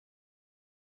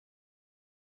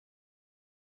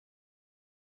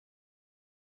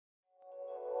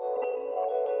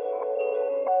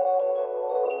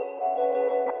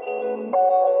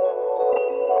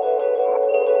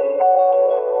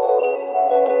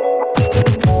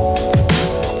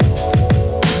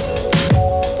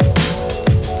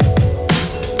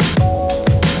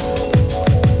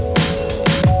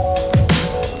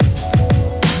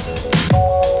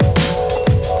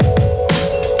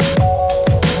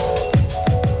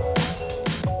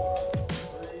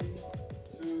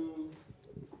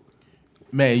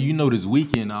Man, you know this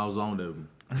weekend I was on the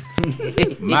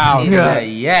Miles that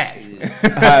Yak.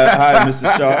 Hi,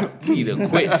 Mr. Sharpe. You need to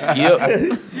quit, Skip.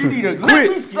 You need to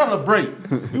quit. Celebrate.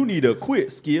 You need to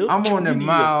quit, Skip. I'm on the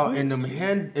mile and that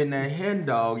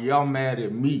HenDawg. Y'all mad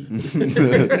at me.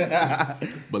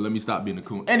 But let me stop being a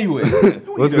coon. Anyway,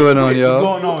 what's going on, y'all?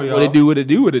 What's going on, y'all? What it do? What it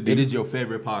do? What it do? It is your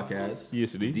favorite podcast.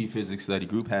 Yes, it is. The Physics Study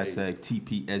Group. Hashtag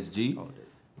TPSG.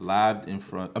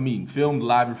 Filmed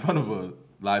live in front of a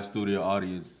live studio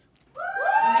audience.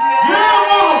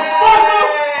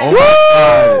 Oh my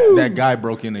God, that guy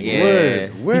broke in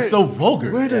again. Yeah. He's so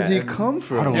vulgar. Where does he come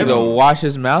from? I don't He know. to wash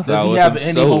his mouth out. Does he with have some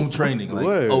any soap. home training? Like,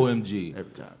 Word. OMG.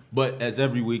 Every time. But as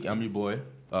every week, I'm your boy,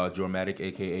 Dramatic,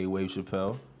 a.k.a. Wave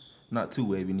Chappelle. Not too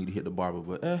wavy, need to hit the barber,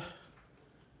 but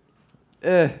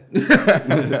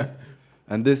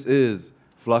And this is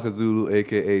Flocka Zulu,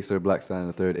 a.k.a. Sir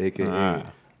Blackstein III, a.k.a. Ah.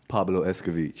 Pablo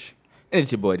Escovich. And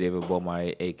it's your boy David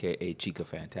Beaumont, a.k.a. Chica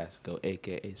Fantastico,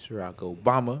 a.k.a. Barack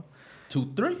Obama,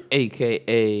 2-3.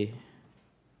 a.k.a.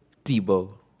 Debo.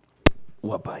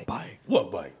 What bike? What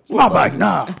bike? It's my bike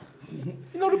now. You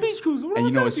know the beach cruiser. And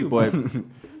you know it's your boy,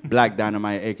 Black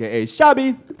Dynamite, a.k.a.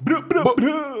 Shabby.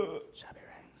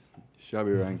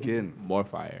 Shabby Rankin. More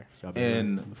fire.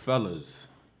 And fellas,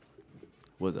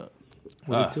 What's up?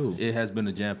 What it do? it has been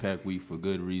a jam-packed week for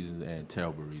good reasons and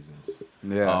terrible reasons.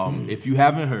 Yeah. If you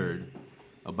haven't heard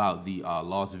about the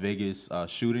Las Vegas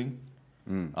shooting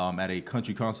at a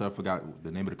country concert, I forgot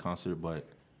the name of the concert, but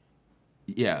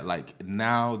yeah, like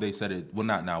now they said it. Well,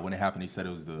 not now. When it happened, they said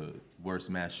it was the worst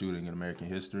mass shooting in American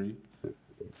history.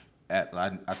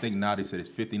 I think now they said it's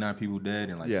 59 people dead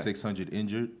and like 600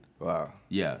 injured. Wow.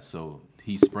 Yeah, so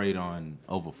he sprayed on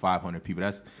over 500 people.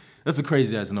 That's a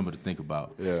crazy ass number to think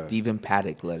about. Yeah. Stephen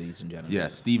Paddock, ladies and gentlemen. Yeah,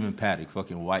 Stephen Paddock,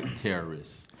 fucking white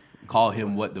terrorist. Call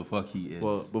him what the fuck he is.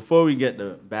 Well, before we get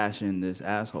to bashing this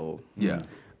asshole, yeah.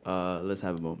 let's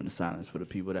have a moment of silence for the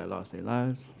people that lost their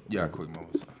lives. Yeah, quick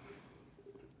moment.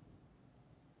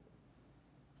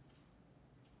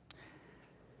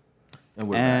 And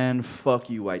we're back. And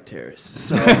fuck you, white terrorists.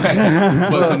 So,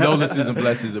 But condolences and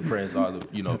blessings and prayers are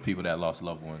the people that lost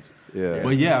loved ones. Yeah.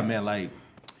 But yeah, man, like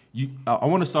I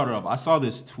want to start it off. I saw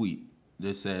this tweet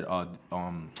that said,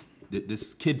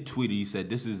 this kid tweeted. He said,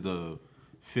 "This is the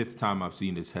 5th time I've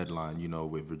seen this headline.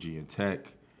 With Virginia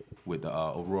Tech, with the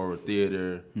Aurora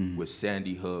Theater, with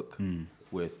Sandy Hook,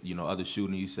 with other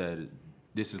shootings." He said,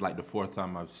 "This is like the 4th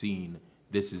time I've seen.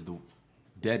 This is the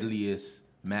deadliest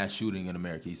mass shooting in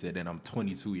America." He said, and I'm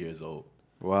 22 years old.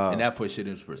 Wow. And that puts shit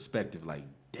into perspective. Like,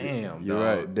 damn, You're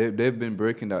dog. right. They've been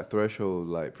breaking that threshold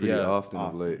like pretty often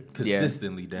of late.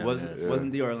 Consistently down there.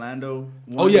 wasn't the Orlando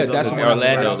one? Oh yeah, that's the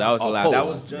Orlando. That was the last That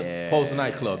one. was just Post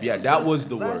nightclub. Yeah, that was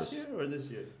the last worst. year or this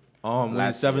year?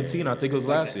 Last 17, I think it was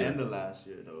last End year. of last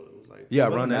year, though. It was like Yeah,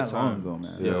 it wasn't around that long time. ago,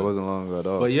 man. Yeah, it wasn't long ago at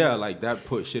all. But yeah, like that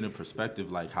put shit in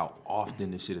perspective. Like how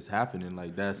often this shit is happening.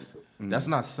 Like that's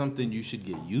not something you should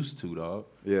get used to, dog.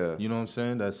 Yeah. You know what I'm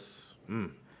saying? That's.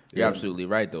 You're absolutely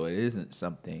right, though. It isn't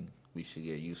something we should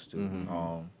get used to.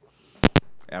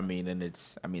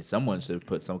 Someone should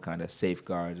put some kind of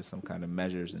safeguards or some kind of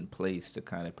measures in place to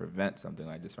kind of prevent something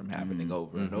like this from happening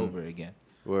over and over again.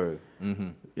 Word.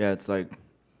 Yeah, it's like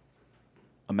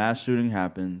a mass shooting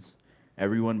happens,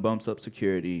 everyone bumps up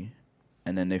security,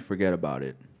 and then they forget about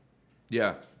it,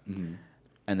 Yeah. and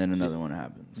then another one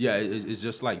happens. Yeah, it's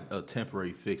just like a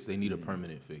temporary fix. They need a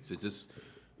permanent fix. It's just,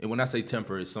 and when I say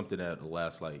temporary, it's something that will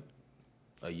last like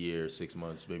a year, 6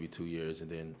 months, maybe 2 years,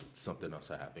 and then something else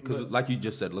will happen. Because like you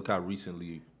just said, look how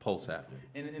recently Pulse happened.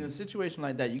 In a situation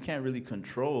like that, you can't really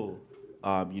control,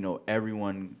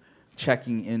 everyone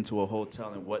checking into a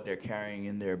hotel and what they're carrying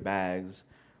in their bags,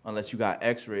 unless you got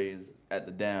X-rays at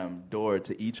the damn door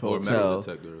to each Or a hotel. metal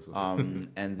detector or something.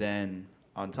 And then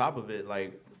on top of it,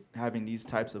 like having these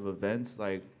types of events,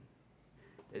 like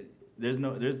I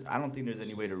don't think there's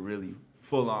any way to really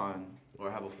full on or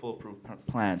have a foolproof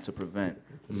plan to prevent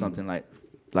something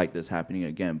like this happening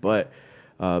again. But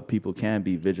people can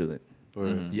be vigilant.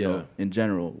 Yeah. In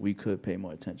general, we could pay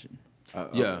more attention.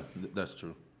 That's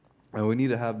true. And we need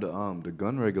to have the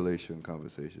gun regulation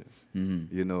conversation.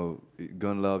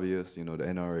 Gun lobbyists, the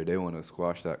NRA, they want to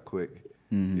squash that quick.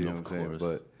 You know what I'm saying?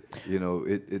 But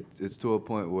it's to a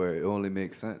point where it only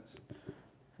makes sense.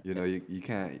 You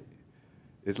can't.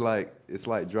 It's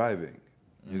like driving.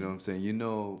 You know what I'm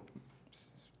saying?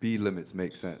 Speed limits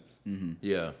make sense.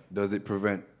 Yeah. Does it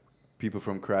prevent people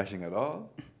from crashing at all?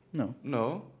 No.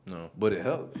 No. No. But it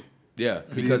helps. Yeah,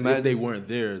 because if they weren't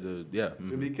there,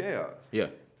 It'd be chaos. Yeah.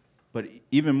 But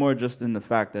even more just in the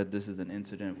fact that this is an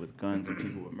incident with guns and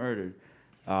people were murdered,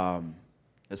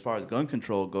 as far as gun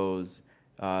control goes,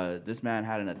 this man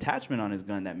had an attachment on his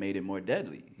gun that made it more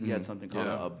deadly. He had something called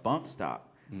a bump stop,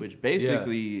 which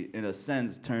basically, in a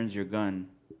sense, turns your gun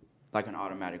like an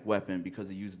automatic weapon because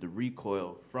it uses the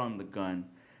recoil from the gun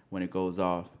when it goes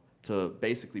off to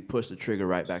basically push the trigger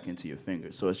right back into your finger.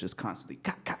 So it's just constantly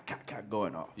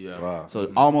going off. Yeah. Wow.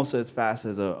 So almost as fast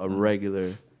as a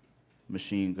regular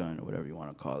machine gun or whatever you want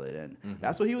to call it. And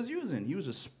that's what he was using. He was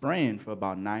just spraying for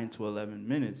about 9 to 11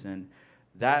 minutes. And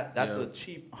that's a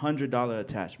cheap $100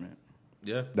 attachment.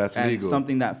 Yeah. That's and legal.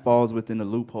 something that falls within the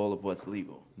loophole of what's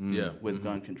legal. Yeah. With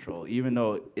gun control, even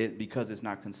though because it's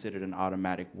not considered an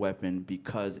automatic weapon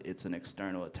because it's an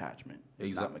external attachment.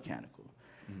 It's not mechanical,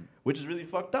 which is really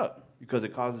fucked up because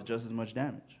it causes just as much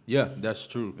damage. Yeah, that's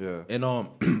true. Yeah.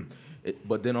 And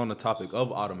but then on the topic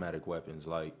of automatic weapons,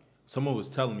 like someone was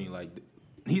telling me, like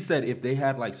he said if they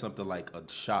had like something like a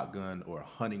shotgun or a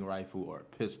hunting rifle or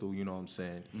a pistol, you know what I'm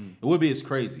saying, it would be as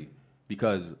crazy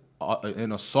because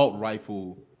an assault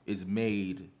rifle is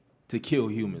made to kill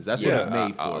humans. That's what it's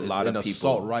made for. A lot of an people.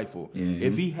 Assault rifle.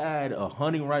 If he had a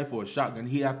hunting rifle or a shotgun,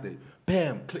 he'd have to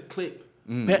bam, click, click.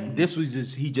 Bam. This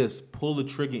was he just pulled the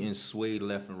trigger and swayed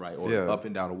left and right or up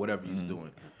and down or whatever he's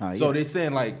doing. So they're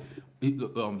saying like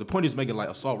the point is making like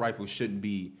assault rifles shouldn't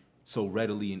be so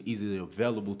readily and easily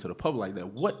available to the public like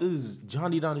that. What does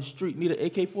Johnny down the street need an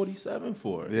AK-47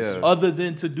 for? Yeah. Other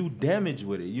than to do damage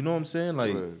with it. You know what I'm saying?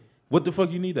 Like, what the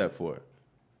fuck you need that for?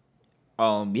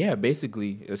 Yeah,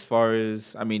 basically, as far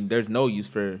as, I mean, there's no use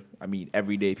for,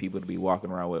 everyday people to be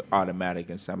walking around with automatic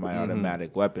and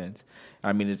semi-automatic weapons.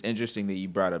 I mean, it's interesting that you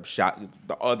brought up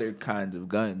the other kinds of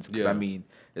guns. Because, I mean,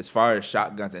 as far as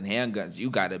shotguns and handguns, you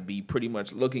got to be pretty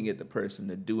much looking at the person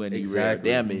to do any real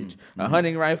damage. A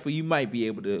hunting rifle, you might be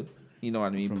able to, you know what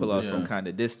I mean, pull out some kind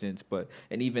of distance.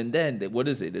 And even then, what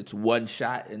is it? It's one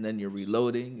shot and then you're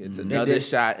reloading. It's another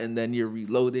shot and then you're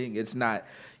reloading. It's not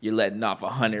you're letting off a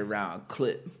 100-round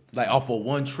clip. Like off of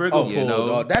one trigger pull, you know?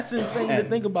 dog. That's insane to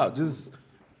think about. Just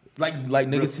like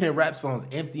niggas hearing rap songs,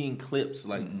 emptying clips,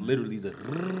 like literally the.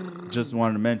 Just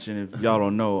wanted to mention, if y'all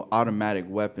don't know, automatic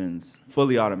weapons,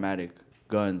 fully automatic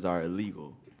guns are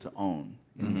illegal to own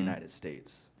in the United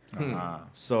States.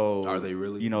 So Are they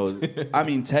really? You know, I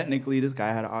mean, technically, this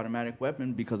guy had an automatic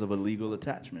weapon because of a legal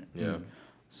attachment. Yeah.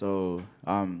 So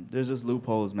there's just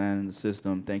loopholes, man, in the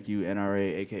system. Thank you,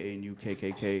 NRA, aka New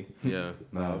KKK, Yeah.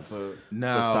 for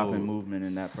stopping movement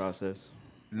in that process.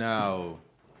 Now,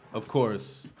 of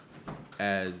course,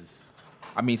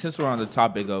 since we're on the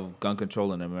topic of gun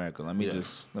control in America, let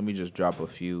me just drop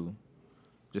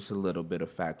just a little bit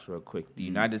of facts real quick. The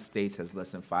United States has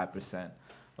less than 5%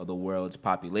 of the world's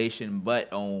population, but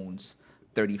owns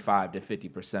 35 to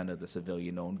 50% of the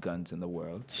civilian-owned guns in the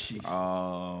world.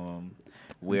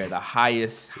 We're the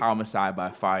highest homicide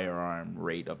by firearm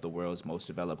rate of the world's most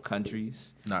developed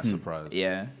countries. not surprised.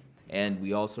 Yeah, and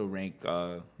we also rank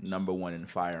number 1 in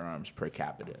firearms per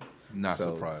capita. Not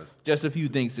surprised. Just a few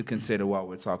things to consider while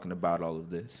we're talking about all of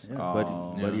this.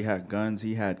 Yeah, but he had guns.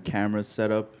 He had cameras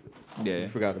set up. Yeah. We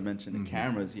forgot to mention the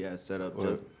cameras he had set up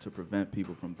just to prevent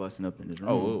people from busting up in his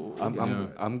room.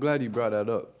 I'm glad you brought that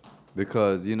up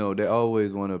because they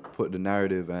always want to put the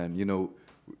narrative and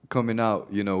coming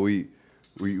out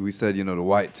we said the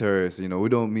white terrorists we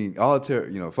don't mean all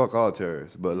fuck all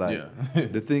terrorists but like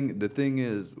the thing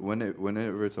is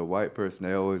whenever it's a white person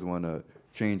they always want to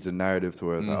change the narrative to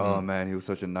where it's like, oh man, he was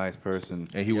such a nice person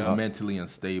And he was mentally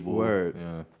unstable. Word.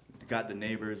 Yeah. Got the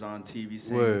neighbors on TV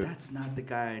saying, that's not the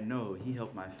guy I know. He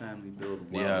helped my family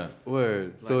build wealth. Yeah.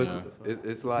 Word. So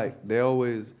it's like they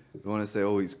always want to say,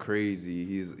 oh, he's crazy.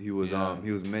 He was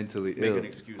mentally ill. Make an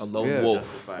excuse. A lone wolf.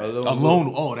 Justify A it.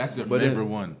 lone. Oh, that's the favorite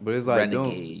one. But it's like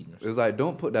Renegade.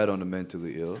 don't put that on the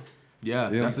mentally ill. Yeah,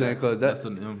 You know what I'm saying? Because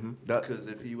Because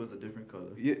if he was a different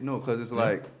color. yeah, no, because it's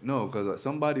like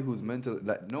somebody who's mentally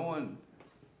like no one.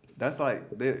 That's like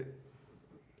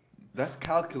that's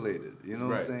calculated. You know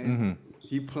what I'm saying?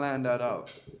 He planned that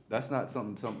out. That's not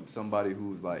somebody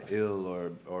who's like ill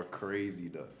or crazy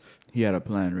does. He had a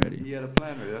plan ready. He had a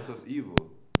plan ready. That's what's evil.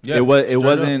 Yeah, it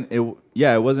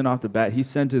wasn't off the bat. He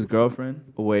sent his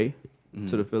girlfriend away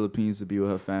to the Philippines to be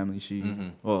with her family. She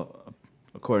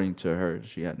according to her,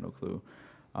 she had no clue.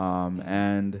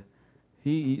 And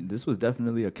this was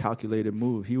definitely a calculated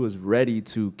move. He was ready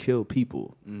to kill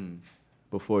people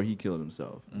before he killed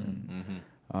himself.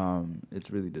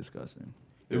 It's really disgusting.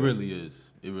 It really is.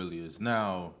 It really is.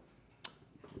 Now,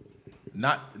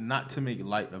 not to make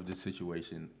light of this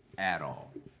situation at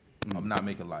all. I'm not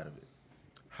making light of it.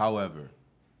 However,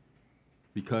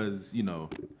 because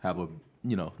have a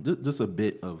just a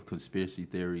bit of conspiracy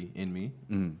theory in me.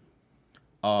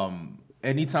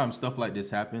 Anytime stuff like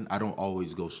this happen, I don't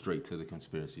always go straight to the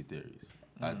conspiracy theories.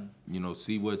 I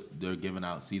see what they're giving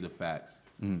out, see the facts,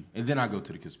 and then I go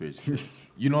to the conspiracy.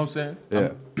 You know what I'm saying?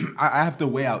 Yeah. I have to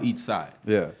weigh out each side.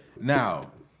 Yeah.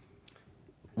 Now,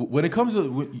 when it comes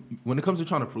to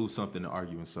trying to prove something and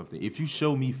arguing something, if you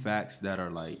show me facts that are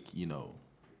like,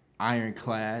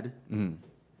 ironclad,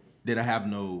 then I have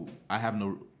no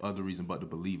other reason but to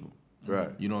believe them. Right.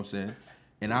 You know what I'm saying?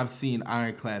 And I've seen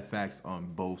ironclad facts on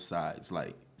both sides.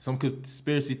 Like some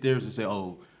conspiracy theorists will say,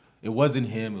 "Oh, it wasn't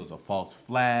him. It was a false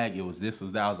flag. It was this, it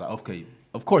was that." I was like, "Okay,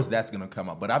 of course that's gonna come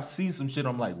out." But I've seen some shit.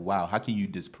 I'm like, "Wow, how can you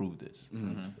disprove this?"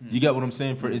 You get what I'm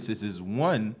saying? For instance, is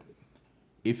one,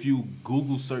 if you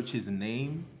Google search his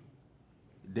name,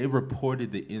 they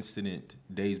reported the incident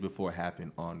days before it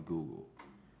happened on Google,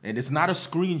 and it's not a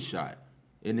screenshot.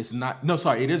 And it's not, no,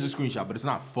 sorry, it is a screenshot, but it's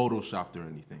not photoshopped or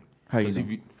anything. How you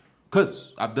know?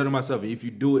 Because I've done it myself. If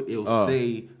you do it, it'll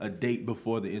say a date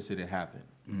before the incident happened.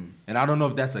 And I don't know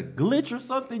if that's a glitch or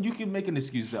something. You can make an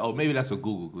excuse and say, oh, maybe that's a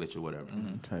Google glitch or whatever.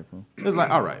 Typo. It's like,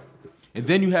 all right. And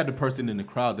then you had the person in the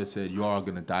crowd that said, y'all are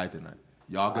going to die tonight.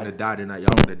 Y'all going to die tonight.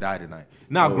 Y'all going to die tonight.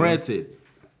 Now, granted,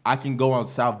 I can go on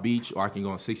South Beach or I can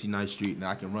go on 69th Street and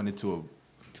I can run into a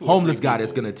homeless guy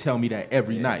that's gonna tell me that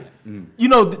every night.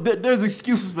 There's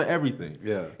excuses for everything.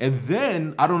 Yeah. And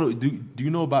then I don't know. Do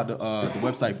you know about the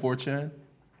website 4chan?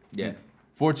 Yeah.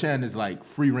 4chan is like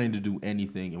free reign to do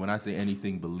anything. And when I say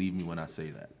anything, believe me when I say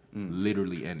that.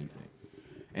 Literally anything.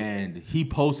 And he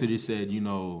posted. It said,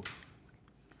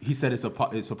 he said it's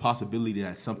a possibility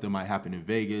that something might happen in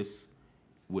Vegas.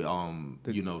 With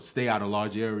stay out of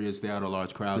large areas, stay out of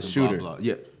large crowds. The and shooter. Blah blah.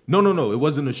 Yeah. No. It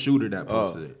wasn't a shooter that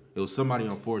posted it. It was somebody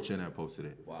on 4chan that posted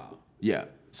it. Wow. Yeah.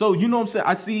 So you know what I'm saying?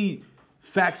 I see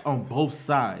facts on both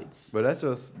sides. But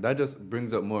that just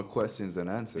brings up more questions than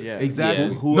answers. Yeah. Exactly.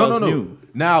 Yeah. Who else knew?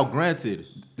 Now, granted,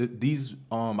 these do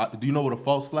you know what a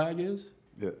false flag is?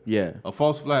 Yeah. A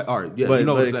false flag. All right. Yeah. But- you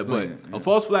know but what explain it, yeah. a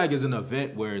false flag is an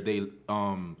event where they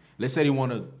let's say they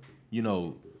want to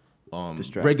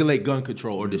Distract. regulate gun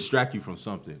control or distract you from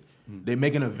something. They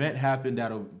make an event happen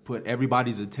that'll put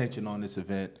everybody's attention on this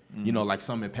event. Like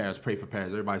some in Paris, pray for Paris.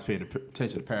 Everybody's paying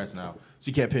attention to Paris now. So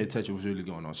you can't pay attention to what's really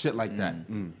going on. Shit like that.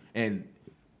 And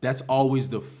that's always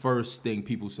the first thing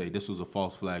people say. This was a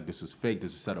false flag. This is fake.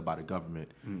 This is set up by the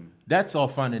government. That's all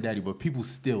fine and dandy, but people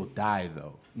still die,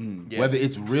 though. Yeah. Whether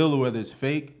it's real or whether it's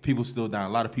fake, people still die. A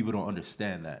lot of people don't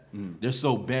understand that. They're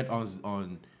so bent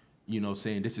on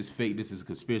saying this is fake, this is a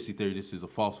conspiracy theory, this is a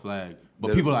false flag.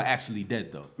 But people are actually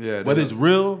dead, though. Yeah, whether it's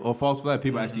real or false flag,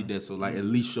 people are actually dead. So, at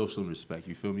least show some respect.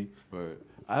 You feel me? Right.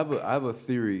 I have a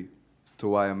theory to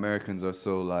why Americans are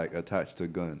so attached to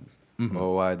guns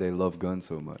or why they love guns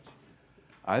so much.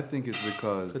 I think it's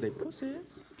because They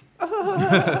pussies.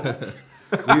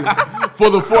 For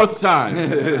the fourth time.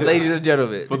 Ladies and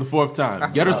gentlemen. For the fourth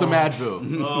time. Get her some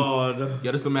Advil. Oh, no.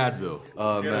 Get her some Advil.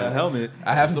 Yeah, helmet.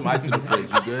 I have some ice in the fridge.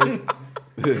 You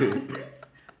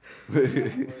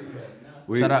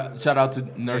good? Shout out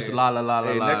to Nurse La La La La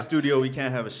Hey, La. next studio, we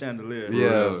can't have a chandelier.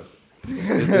 yeah,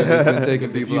 it's been taking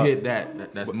If people you out. hit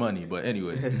that's money. But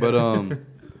anyway.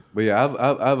 But yeah,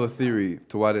 I have a theory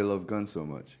to why they love guns so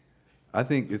much. I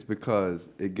think it's because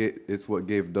it's what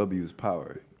gave W's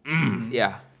power.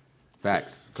 Yeah.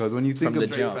 Facts. Because when you think From of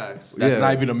the jump. Facts. That's Yeah.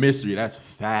 not even a mystery. That's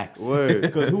facts. Word,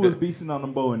 Because who was beasting on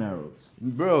them bow and arrows?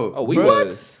 bro. Oh, we first,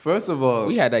 was? First of all,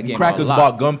 We had that game Crackers on lock.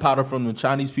 bought gunpowder from the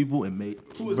Chinese people and made.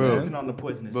 Who was Bro. beasting on the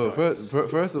poisonous Bro, darts?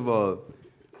 first of all,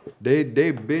 they've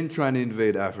been trying to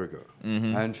invade Africa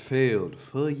and failed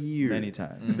for years. Many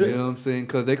times. You know what I'm saying?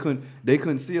 Because they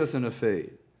couldn't see us in the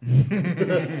fade.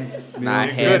 Not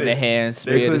hand to hand,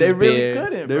 spear to They spear. really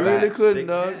couldn't. They bro. really Facts. couldn't,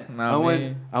 They dog. can't. Nah,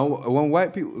 man. When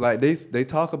white people they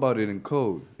talk about it in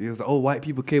code. It was like, oh, white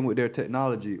people came with their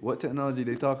technology. What technology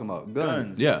they talking about?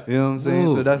 Guns. Yeah. You know what I'm saying?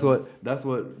 Ooh. So that's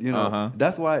what you know. Uh-huh.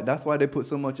 That's why they put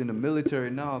so much in the military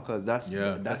now, because that's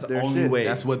That's the their only shit. way.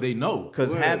 That's what they know.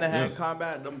 Because Word. hand-to-hand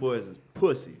combat, them boys is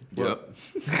pussy. Yep.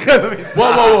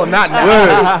 Whoa, not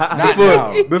now. Not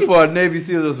now. Before a Navy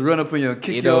SEAL just run up on you and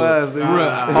kick You your know,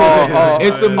 ass.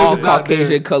 It's some all niggas out there.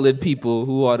 Caucasian colored people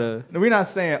who are the. No, we're not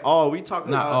saying all. We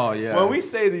talking Not about all, yeah. when we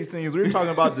say these things, we're talking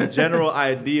about the general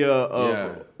idea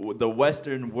of the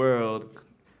Western world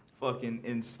fucking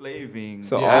enslaving.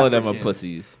 So the all of them are Africans.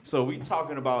 pussies. So we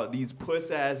talking about these puss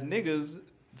ass niggas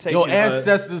taking Your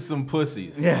ancestors some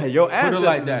pussies. yeah, your Put it ancestors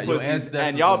like is that. Your pussies, ancestors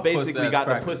and y'all some basically puss-ass got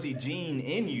crackers. the pussy gene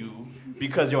in you.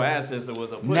 Because your ancestor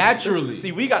was a pussy. Naturally.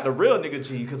 See, we got the real nigga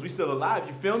gene because we still alive.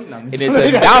 You feel me? No, I'm And just- it's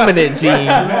a dominant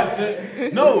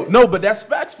gene. No, but that's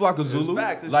facts, Flocka It's Zulu.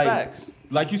 facts. It's Like, facts.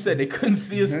 like you said, they couldn't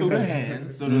see us through the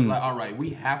hands. So they're like, all right,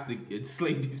 we have to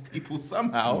enslave these people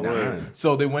somehow.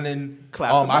 So they went in.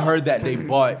 I heard that they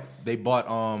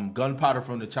bought gunpowder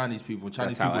from the Chinese people.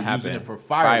 Chinese people were using it for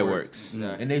fireworks.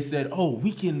 Exactly. And they said, oh,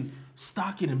 we can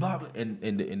stock it and blah blah, and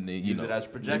use it as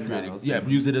projectiles. Yeah,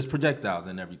 use it as projectiles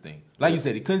and everything. Like you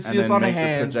said, they couldn't see And us then on the make the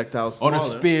hands projectiles or the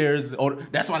smaller. spears, or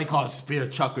that's why they call it spear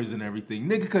chuckers and everything,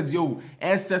 nigga. Because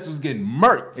ancestors was getting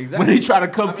murked Exactly. when they try to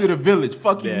come to the village.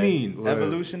 Fuck you mean?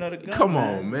 Evolution of the gun. Come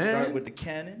on, man. Start with the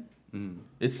cannon.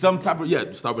 It's some type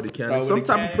of start with the cannon, some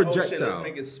type of projectile. Oh, shit, let's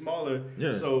make it smaller,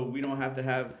 Yeah. so we don't have to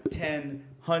have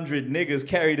 100 niggas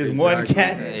carry this one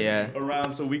cannon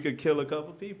around, so we could kill a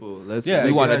couple people.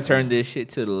 We want to turn this shit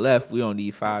to the left. We don't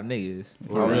need 5 niggas.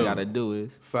 All we gotta do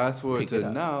is fast forward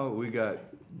to now. We got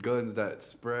guns that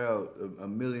spray out a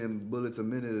million bullets a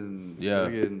minute and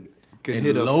friggin' could and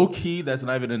hit low key. That's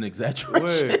not even an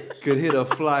exaggeration. could hit a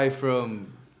fly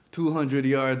from 200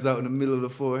 yards out in the middle of the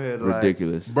forehead.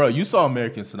 ridiculous. Bro, you saw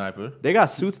American Sniper. They got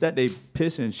suits that they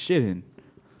piss and shit in.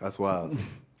 That's wild.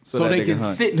 So they can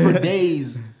sit for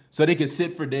days. So they can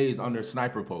sit for days on their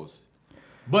sniper post.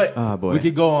 But we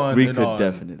could go on. We and could on,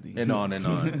 definitely. and on and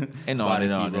on and on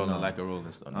and on, rolling like a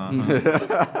rolling stone.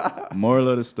 Moral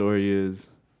of the story is,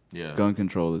 Yeah. gun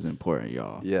control is important,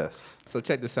 y'all. Yes. So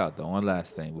check this out, though. One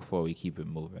last thing before we keep it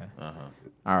moving.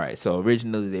 All right. So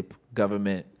originally,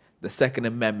 the Second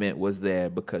Amendment was there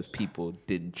because people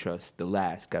didn't trust the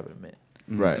last government.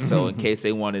 Right. So in case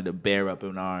they wanted to bear up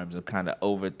in arms and kind of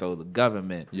overthrow the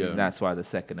government, that's why the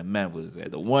Second Amendment was there.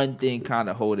 The one thing kind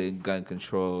of holding gun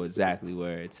control exactly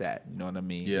where it's at. You know what I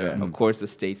mean? Yeah. Of course, the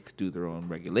states could do their own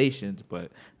regulations,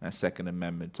 but that Second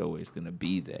Amendment's always going to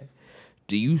be there.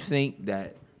 Do you think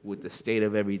that with the state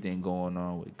of everything going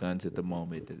on with guns at the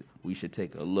moment, that we should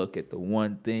take a look at the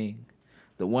one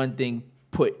thing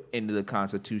put into the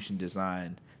Constitution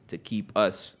designed to keep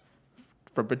us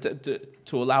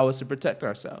to allow us to protect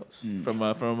ourselves from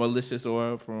a malicious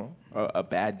or from a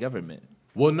bad government?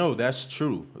 Well, no, that's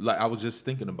true. Like I was just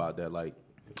thinking about that. Like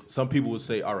some people would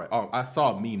say, all right. I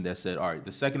saw a meme that said, all right,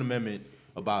 the Second Amendment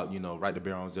about right to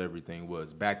bear arms, everything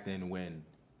was back then when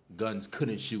guns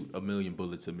couldn't shoot 1 million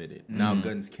bullets a minute. Now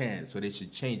guns can, so they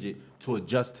should change it to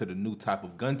adjust to the new type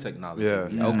of gun technology.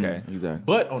 Yeah. Okay. Exactly.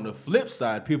 But on the flip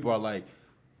side, people are like,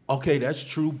 okay, that's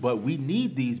true, but we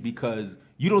need these because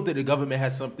you don't think the government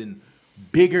has something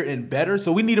bigger and better,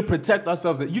 so we need to protect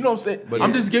ourselves. You know what I'm saying? But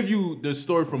I'm just giving you the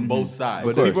story from both sides.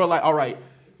 But people are like, all right,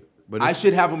 I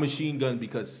should have a machine gun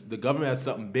because the government has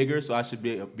something bigger, so I should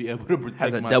be able to protect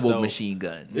Has a myself. double machine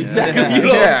gun. Exactly. You know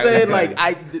what I'm saying?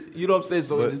 Like you know what I'm saying?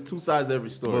 So there's two sides to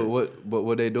every story. But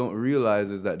what they don't realize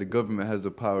is that the government has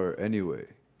the power anyway.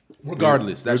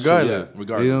 Regardless, that's true. Yeah,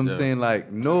 regardless. You know what I'm saying?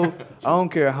 Like, no, I don't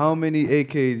care how many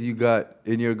AKs you got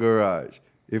in your garage.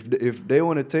 If they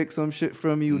want to take some shit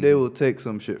from you, they will take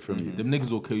some shit from you. Them niggas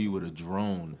will kill you with a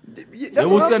drone. Yeah, They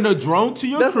will send a drone to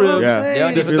your That's crib, what I'm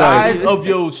saying. the size of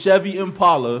your Chevy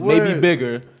Impala, maybe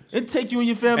bigger, and take you and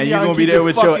your family And you're out gonna be keep there it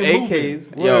with your fucking AKs.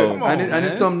 moving. Yo, come on, and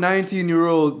it's some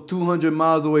 19-year-old 200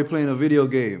 miles away playing a video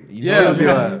game. Yeah,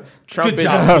 man. Trump Good in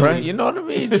job, right? You know what I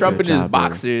mean? Trump in his job, brother.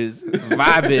 boxers,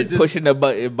 vibing, pushing the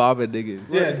button, bobbing niggas.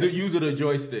 Yeah, using a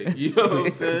joystick. You know what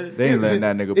I'm saying? They ain't letting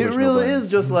that nigga push It really no is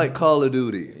just like Call of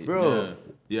Duty, bro.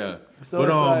 Yeah. So But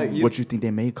it's like What you think they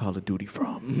made Call of Duty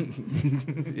from?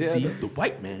 see, the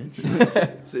white man.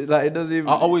 like it doesn't even.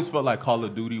 I always felt like Call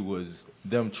of Duty was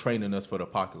them training us for the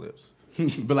apocalypse.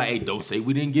 Be like, hey, don't say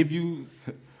we didn't give you.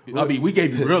 I mean, we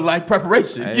gave you real life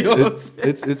preparation. You know what I'm saying?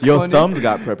 it's Your funny. thumbs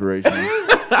got preparation.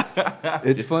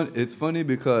 It's fun. It's funny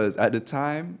because at the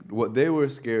time, what they were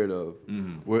scared of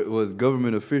was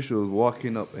government officials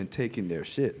walking up and taking their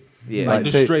shit. Yeah. Like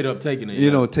Like, just straight up taking it.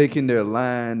 You know, taking their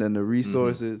land and the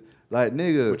resources. Like,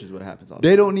 nigga, Which is what happens all the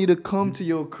they time. don't need to come to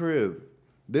your crib.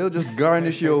 They'll just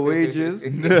garnish your wages. They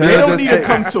don't need to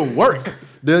come to work.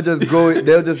 They'll just go.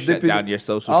 They'll just Shut dip it. down your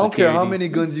social I don't care how security. many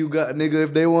guns you got, nigga.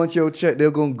 If they want your check,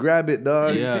 they're gonna grab it,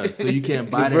 dog. Yeah, so you can't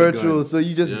buy The that virtual. gun. So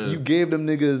you just you gave them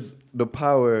niggas the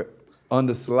power on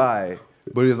the sly,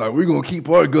 but it's like we're gonna keep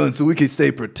our guns so we can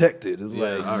stay protected. It's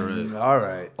like all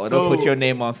right. Or So- they'll put your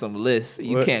name on some list.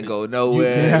 You What? can't go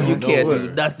nowhere. You can't do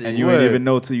nowhere. nothing. And you Word. ain't even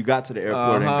know till you got to the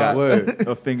airport and got Word.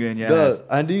 a finger in your Dog, ass.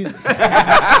 and these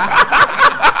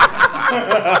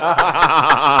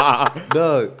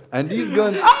dog, and these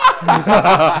guns.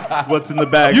 What's in the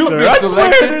bag, You've sir? been I swear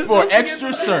selected there's for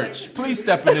extra search. Please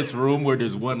step in this room where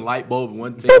there's one light bulb and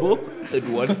one table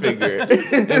In one finger.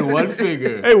 and one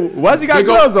finger. Hey, why's he got They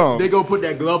go- gloves on? They go put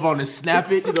that glove on and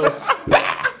snap it. You know,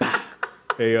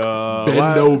 Hey,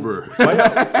 bend over.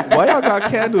 why y'all got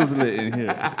candles lit in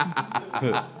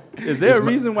here? Is there a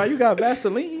reason why you got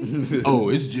Vaseline? Oh,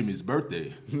 it's Jimmy's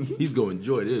birthday. He's gonna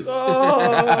enjoy this.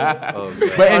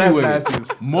 But anyway,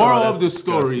 moral of the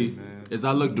story is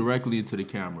I look directly into the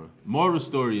camera. Moral of the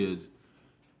story is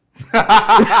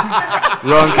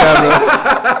wrong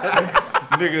camera.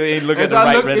 Nigga ain't looking at as the I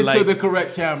right look red into light. the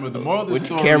correct camera. The moral of the Which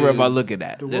story camera is, am I looking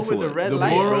at? The This one with one. the red the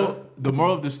light, bro.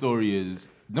 moral of the story is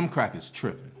them crackers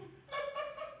tripping.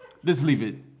 Just leave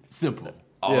it simple.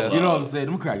 Yeah. You know what I'm saying?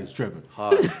 Them crackers tripping.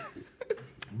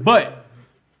 But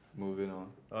Moving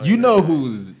on. you know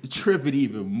who's tripping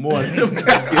even more than them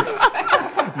crackers?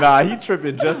 Nah, he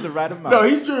tripping just the right amount. No,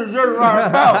 he tripping just right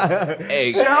about.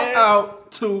 Hey, Shout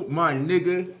out to my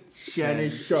nigga Shannon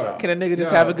Sharpe. can a nigga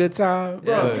just have a good time?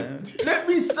 Bro, man. let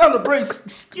me celebrate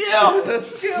Skip.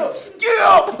 Skip.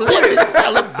 Skip,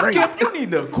 you need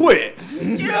to quit.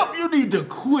 Skip, you need to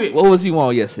quit. What was you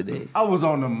on yesterday? I was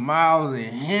on the Miles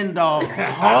and HenDawg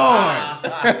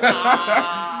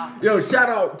hard. Yo, shout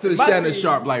out to Shannon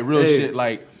Sharpe, like real Hey. shit.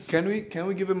 Like, Can we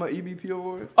give him an EBP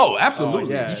award? oh,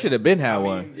 absolutely. yeah. You should have been had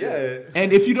one. Yeah.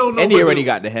 And if you don't know, And he what already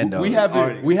got the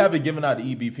HenDawg. We haven't given out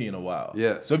the EBP in a while.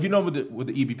 Yeah. So if you know what the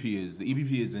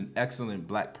EBP is an Excellent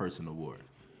Black Person Award.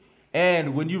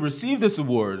 And when you receive this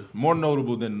award, more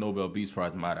notable than the Nobel Peace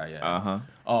Prize, might I add,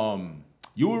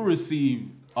 you will receive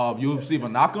a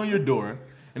knock on your door,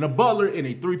 and a butler in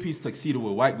a 3-piece tuxedo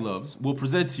with white gloves will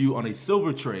present to you on a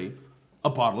silver tray a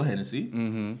bottle of Hennessy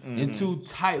and 2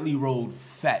 tightly rolled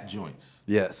fat joints.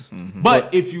 Yes.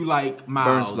 But if you like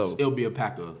miles, slow. it'll be a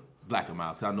pack of Black and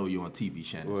Miles. 'Cause I know you're on TV,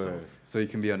 Shannon. So So you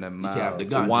can be on that you can have the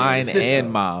mile. gun. Wine System.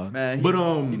 and mild. Man, But,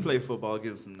 he played football.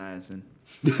 Give him some niacin.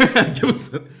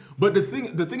 But the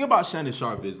thing about Shannon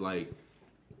Sharpe is like,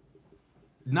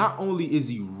 not only is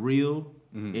he real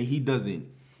and he doesn't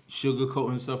sugarcoat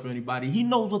himself for anybody, he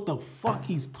knows what the fuck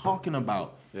he's talking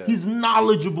about. Yeah. He's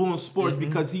knowledgeable in sports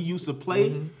because he used to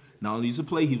play. Not only used to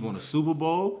play, he's won a Super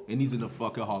Bowl and he's in the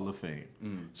fucking Hall of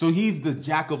Fame. So he's the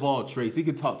jack of all trades. He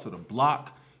can talk to the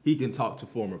block. He can talk to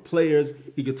former players.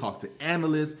 He can talk to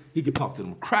analysts. He can talk to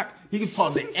them crack. He can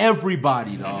talk to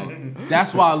everybody, dog.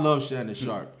 That's why I love Shannon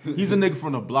Sharpe. He's a nigga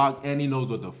from the block and he knows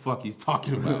what the fuck he's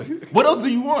talking about. What else do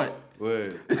you want?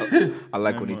 Word. I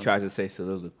like when he tries to say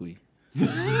soliloquy.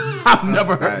 I've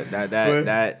never heard.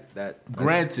 That.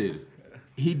 Granted,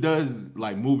 he does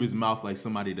like move his mouth like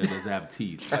somebody that doesn't have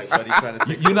teeth. Like, what he trying to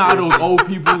say? You know how those old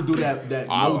people do that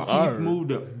no teeth move?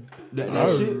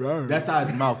 That shit? That's how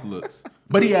his mouth looks.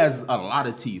 But he has a lot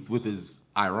of teeth, with his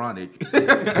ironic.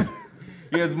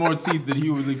 He has more teeth than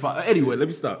humanly possible. Anyway, let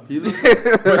me stop.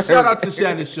 But shout out to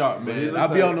Shannon Sharpe, man. I'll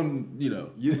be on them, you know.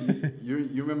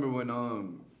 You remember when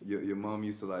your mom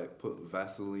used to like put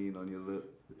Vaseline on your lip?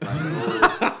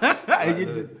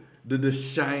 Like, the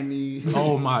shiny.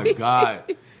 Oh my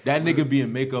God. That nigga be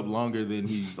in makeup longer than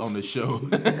he's on the show.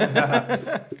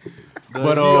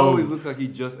 But he always looks like he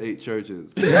just ate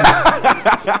churches. What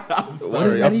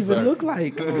does that even look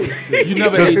like? You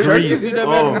never ate churches? You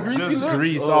never had greasy Just looks?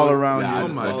 grease all around Nah, you. oh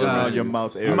my all God. around your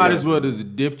mouth area. You might as well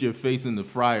just dip your face in the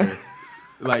fryer.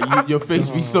 Like, your face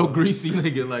be so greasy,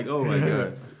 nigga. Like, oh my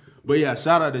God. But yeah,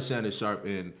 shout out to Shannon Sharpe.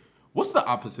 And what's the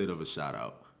opposite of a shout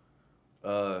out?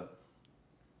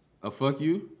 A fuck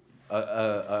you?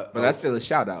 But that's still a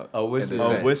shout out. A whisper.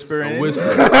 A whisper in. A whisper.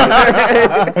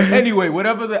 Anyway,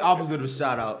 whatever the opposite of a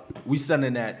shout out, we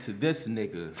sending that to this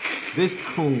nigga, this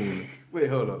coon, Wait,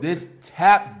 hold up. this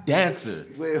tap dancer.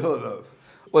 Wait, hold up.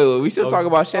 Wait, we still talking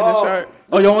about Shannon Sharpe?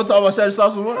 Oh, y'all want to talk about Shannon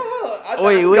Sharpe some more?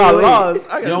 Wait.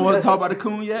 Y'all want to talk about the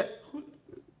coon yet?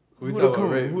 Who the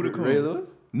coon? Who the coon? Ray Lewis?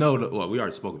 No, well, we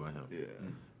already spoke about him. Yeah.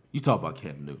 You talk about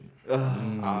Cam Newton.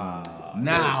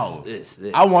 Now, This.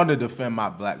 I want to defend my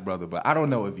black brother, but I don't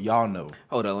know if y'all know.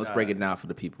 Hold on, let's break it down for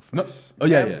the people. No. Oh,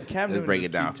 yeah. Cam Let's Newton break just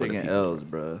it down keep for the taking people. L's,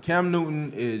 bro. Cam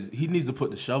Newton he needs to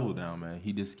put the shovel down, man.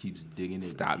 He just keeps digging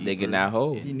it. Stop deeper digging that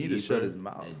hole. and He need to deeper shut his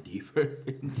mouth. and deeper.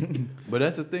 But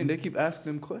that's the thing. They keep asking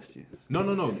him questions. No.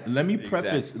 Let me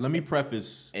preface.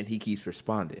 And he keeps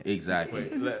responding. Exactly.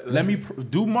 Let me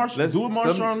do a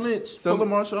Marshawn Lynch. Pull a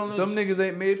Marshawn Lynch. Some niggas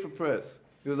ain't made for press.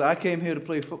 He was like, I came here to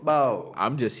play football.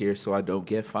 I'm just here so I don't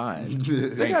get fined.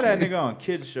 They got that nigga on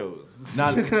kids shows.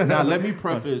 Now, let me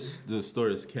preface the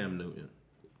story as Cam Newton.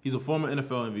 He's a former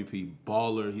NFL MVP,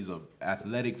 baller. He's an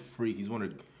athletic freak. He's one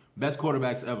of the best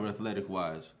quarterbacks ever,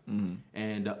 athletic-wise.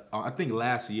 And I think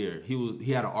last year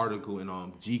he had an article in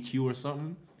GQ or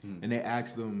something, and they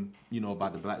asked him,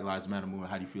 about the Black Lives Matter movement.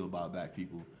 How do you feel about black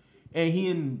people? And he,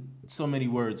 in so many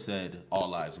words, said, "All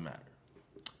lives matter."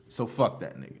 So fuck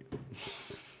that nigga.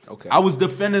 Okay. I was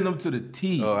defending him to the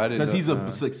T Oh, I didn't because know.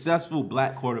 he's a successful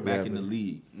black quarterback in the but-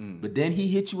 league. But then he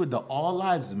hit you with the all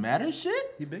lives matter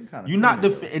shit. He been kind of. You not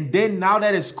and then now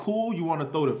that it's cool, you want to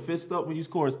throw the fist up when you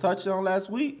score his touchdown last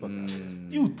week.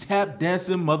 You tap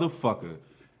dancing motherfucker.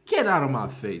 Get out of my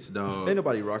face, dog. Ain't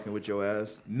nobody rocking with your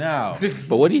ass. Now,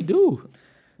 But what'd he do?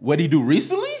 what'd he do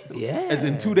recently? Yeah. As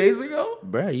in 2 days ago?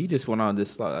 Bruh, you just went on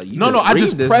this. I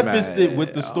just prefaced it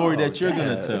with the story that you're damn.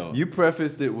 gonna tell. You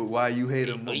prefaced it with why you hate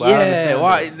him. but I Yeah, understand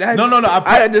why? that. That's, No.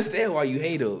 I understand why you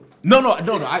hate him. No.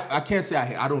 I can't say I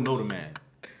hate. I don't know the man.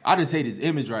 I just hate his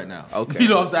image right now. Okay. You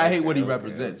know what I'm saying? I hate what he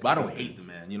represents, but I don't hate the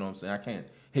man. You know what I'm saying? I can't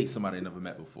hate somebody I never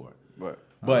met before. But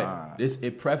But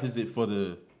it prefaces it for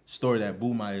the story that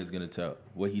Boomaya is gonna tell.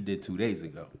 What he did 2 days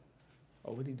ago.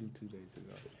 Oh, what did he do 2 days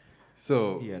ago?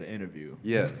 So he had an interview.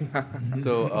 yes.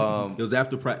 So It was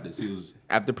after practice. He was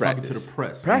After talking practice. to the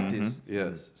press. Practice.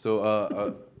 yes. So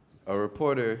a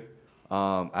reporter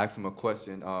asked him a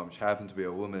question. She happened to be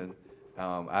a woman.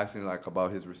 Asking like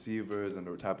about his receivers and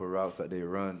the type of routes that they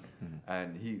run,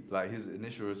 and he like his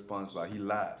initial response, like he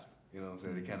laughed. You know what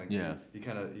I'm saying? He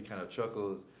kind of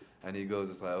chuckles, and he goes,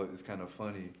 "It's like it's kind of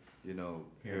funny, you know,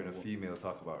 hearing a female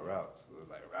talk about routes." So it's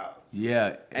like routes.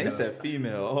 Yeah, And he said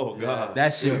female. Oh God.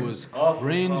 that shit was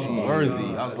cringe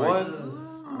worthy. I was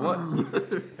like,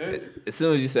 As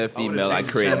soon as you said female, I changed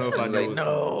the cringed. channel if I I'm knew it like, was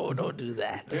no, don't do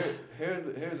that.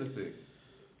 Here's the thing.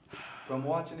 From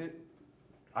watching it,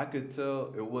 I could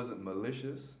tell it wasn't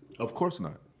malicious, of course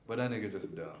not. but that nigga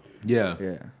just dumb. Yeah.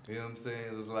 Yeah. You know what I'm saying?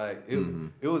 It was like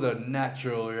it was a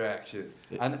natural reaction,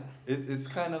 and it's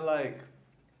kind of like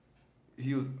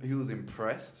he was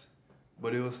impressed,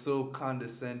 but it was so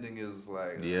condescending. Is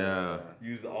like Yeah.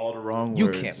 Use all the wrong You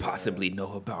words. can't possibly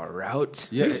know about routes.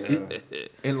 Yeah,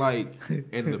 and like,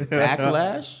 and the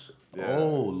backlash. Yeah.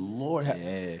 Oh Lord,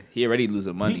 Yeah, he already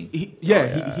losing money.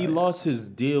 he lost his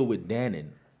deal with Dannon.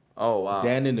 Oh wow.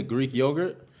 Dannon, the Greek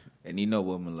yogurt. And you know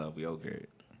women love yogurt.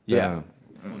 Yeah,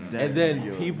 and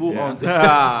then people on.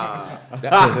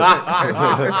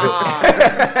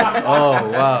 Oh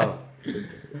wow.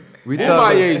 We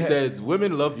MIA says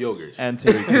women love yogurt. And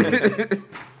Terry Crews.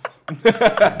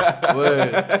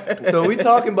 So we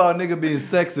talking about nigga being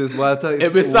sexist while talking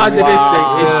And misogynistic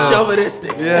and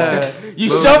chauvinistic. Yeah. You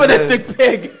chauvinistic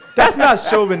pig. That's not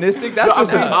chauvinistic. That's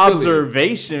just an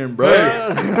observation, bro.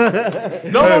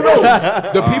 No.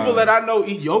 The people that I know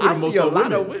eat yogurt I are see most a of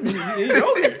lot women. of women who eat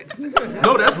yogurt.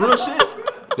 No, that's real shit.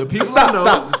 The people I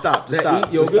know Stop. that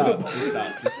eat yogurt.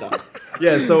 Just stop.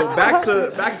 Yeah, so back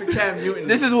to Cam Newton.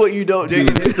 This is what you don't do.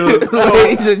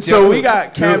 So we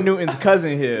got Cam Newton's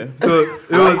cousin here. So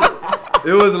it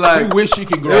was I like wish you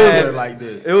could grow hair like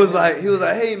this. it was like he was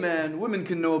like, hey man, women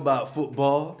can know about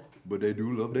football, but they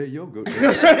do love their yogurt.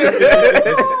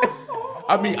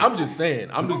 I mean, I'm just saying.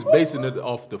 I'm just basing it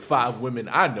off the 5 women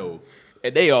I know.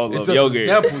 And they all It's love just yogurt. a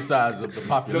sample size of the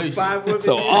population. 5 women.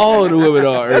 So all the women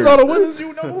are That's all the women's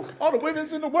you know. All the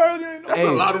women's in the world you know. That's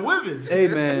a lot of women. Hey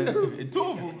man, And 2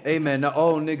 of them. hey man, not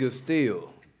all niggas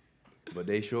steal, but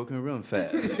they sure can run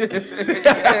fast.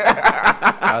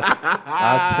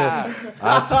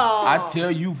 I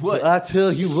tell you what. I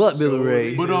tell you what, Billy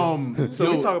Ray. But So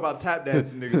yo, we talk about tap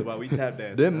dancing niggas while we tap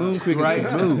dance. Them moon crickets Right.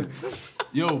 can move.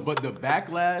 Yo, but the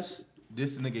backlash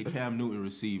this nigga Cam Newton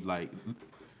received, like,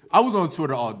 I was on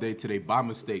Twitter all day today by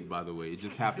mistake, by the way. It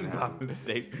just happened.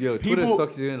 mistake. Yo, Twitter People-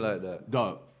 sucks you in like that.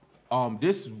 Dog,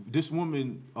 this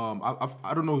woman,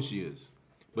 I don't know who she is,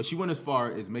 but she went as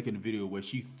far as making a video where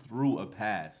she threw a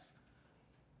pass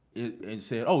and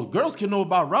said, "Oh, girls can know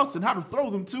about routes and how to throw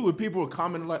them too." And people were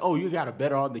commenting like, "Oh, you got a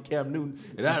better on the Cam Newton."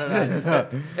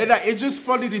 And it's just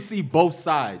funny to see both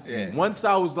sides. Yeah. One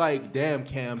side was like, "Damn,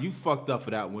 Cam, you fucked up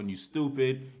for that one. You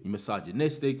stupid. You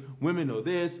misogynistic. Women know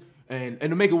this." And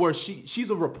to make it worse, she's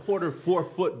a reporter for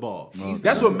football.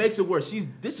 That's what makes it worse.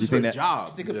 This is her think that-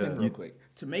 job. Stick a pin real quick.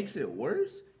 To make it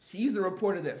worse, she's the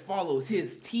reporter that follows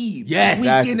his team. Yes.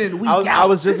 Week in and week out. I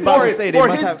was just about For to say they for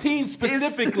must his have. team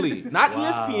specifically, not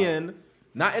ESPN,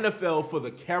 not NFL, for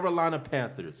the Carolina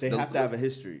Panthers. They have to have a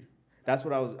history. That's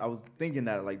what I was thinking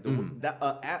that like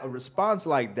that a response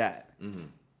like that.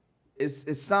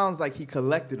 It sounds like he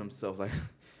collected himself. Like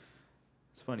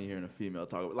it's funny hearing a female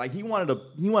talk. Like he wanted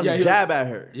to jab at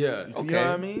her. Yeah. You know Okay. what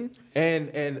I mean? And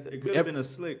It could have been a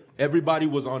slick. everybody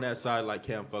was on that side like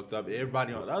Cam fucked up.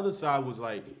 Everybody on the other side was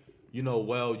like, you know,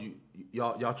 well,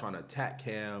 y'all trying to attack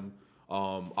Cam.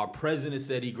 Our president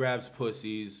said he grabs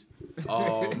pussies.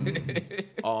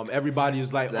 Everybody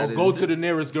is like, go to the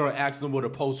nearest girl and ask them what a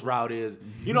post route is.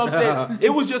 You know what I'm saying? It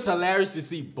was just hilarious to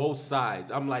see both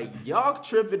sides. I'm like, y'all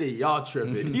tripping and y'all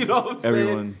tripping. You know what I'm saying?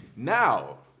 Everyone.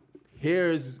 Now,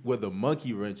 here's where the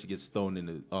monkey wrench gets thrown in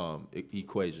the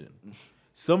equation.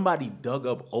 Somebody dug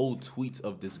up old tweets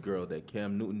of this girl that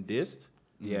Cam Newton dissed.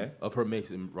 Yeah. Of her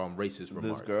making racist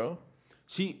remarks. This girl?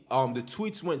 She the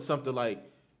tweets went something like,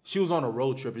 she was on a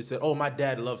road trip and said, "Oh, my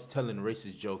dad loves telling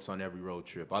racist jokes on every road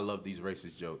trip. I love these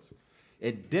racist jokes."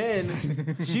 And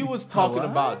then she was talking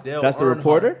about Dale That's the Earnhardt.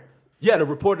 reporter? Yeah, the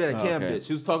reporter that Cam okay. did.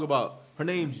 She was talking about, her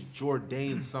name's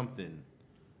Jordan something.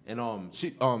 And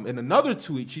she in another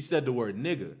tweet, she said the word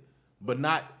nigga, but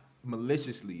not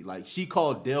maliciously. Like, she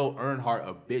called Dale Earnhardt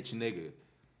a bitch nigga.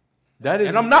 That is,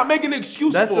 And I'm not making an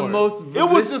excuse that's for the it. most. It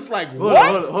was just like, Hold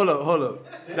what? up, hold up.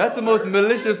 That's the most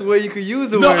malicious way you could use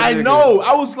the No, word. I nigga. know.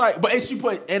 I was like, but and she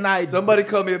put N-I Somebody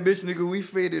call me a bitch, nigga. We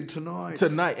faded tonight.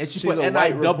 and she She's put a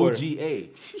N-I white double reporter. G-A.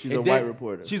 She's And a then- white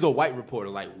reporter. She's a white reporter,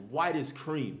 like white as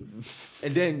cream.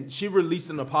 And then she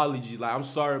released an apology, like, I'm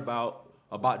sorry about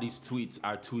these tweets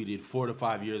I tweeted 4 to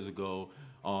 5 years ago.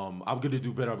 I'm gonna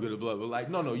do better. I'm gonna blah blah. Like,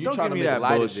 no, you're Don't trying give to me make a that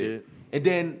light bullshit. of it. And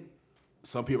then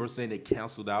some people are saying they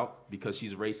canceled out because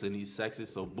she's racist and he's sexist.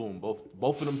 So boom,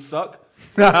 both of them suck.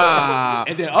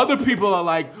 And then other people are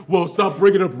like, well, stop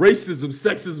bringing up racism.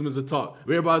 Sexism is a talk.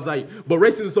 Everybody's like, but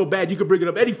racism is so bad you can bring it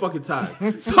up any fucking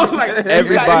time. So like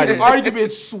Everybody.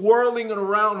 argument swirling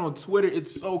around on Twitter.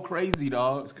 It's so crazy,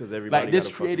 dog. It's 'cause everybody like this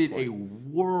got a fucking created point. a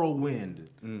whirlwind.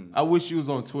 I wish she was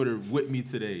on Twitter with me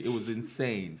today. It was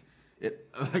insane.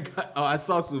 I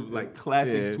saw some like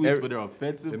classic tweets, but they're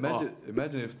offensive.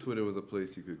 Imagine if Twitter was a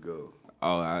place you could go.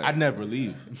 Oh, I'd never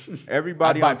leave.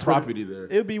 Everybody I'd buy on Twitter, property there.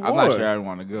 It would be war. I'm not sure I'd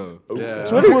want to go. Yeah.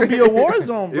 Twitter would be a war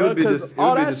zone, It bro. would be, Because it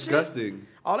all would be that disgusting. shit,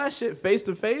 all that shit face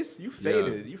to face, you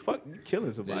faded. Yeah. You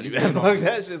killing somebody. Yeah, man. you Fuck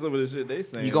that shit. Some of the shit they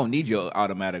saying. You gonna need your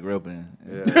automatic roping.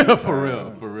 Yeah. For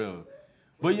real.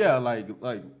 But yeah, like,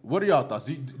 what are y'all thoughts?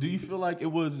 Do you feel like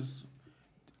it was,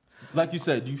 like you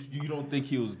said, you don't think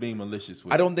he was being malicious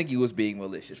with I don't think he was being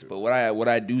malicious, but what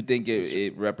I do think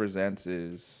it represents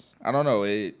is, I don't know,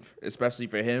 especially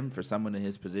for him, for someone in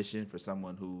his position, for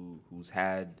someone who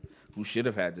should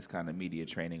have had this kind of media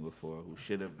training before, who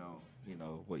should have known,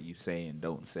 what you say and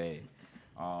don't say,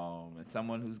 and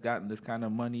someone who's gotten this kind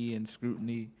of money and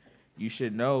scrutiny, you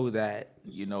should know that,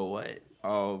 you know what.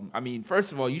 I mean,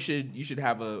 first of all, you should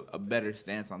have a better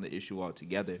stance on the issue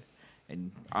altogether.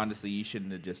 And honestly, you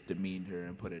shouldn't have just demeaned her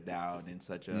and put her down in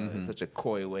such a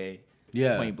coy way.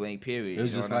 Yeah. Point blank. Period. It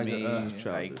was you know just what like, I mean?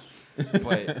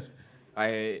 childish.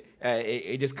 But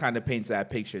it just kind of paints that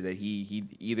picture that he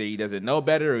either he doesn't know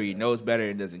better or he knows better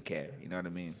and doesn't care. You know what I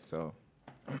mean? So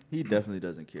He definitely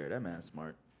doesn't care. That man's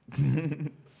smart.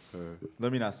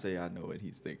 Let me not say I know what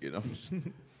he's thinking.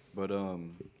 But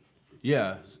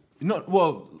Yeah.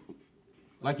 Well,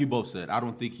 like you both said, I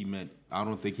don't think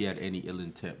he had any ill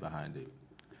intent behind it.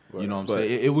 You know what I'm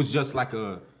saying? It was just like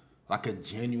a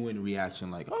genuine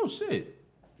reaction, like, oh shit.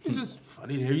 It's just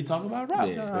funny to hear you talk about rap.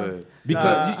 Yeah.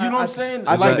 Because you know what I'm saying?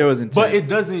 I think there was intent. But it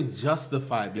doesn't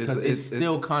justify it because it's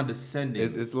still it's- condescending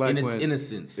it's like in its when,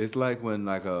 innocence. It's like when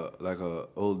like a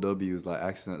old W is like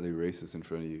accidentally racist in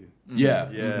front of you. Yeah.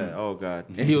 Yeah. Oh God.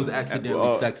 And he was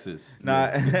accidentally sexist.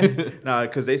 Nah,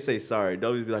 because they say sorry.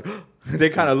 They'll be like, they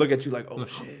kind of look at you like, oh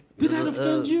shit. Did that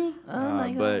offend you?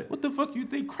 But What the fuck you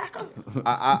think, cracker?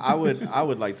 I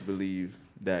would like to believe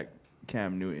that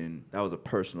Cam Newton, that was a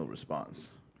personal response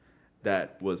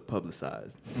that was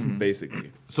publicized,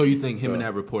 basically. So you think him and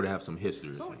that reporter have some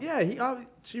history? So yeah,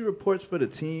 she reports for the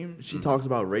team. She talks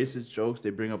about racist jokes.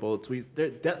 They bring up old tweets.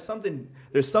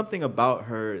 There's something about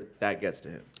her that gets to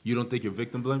him. You don't think you're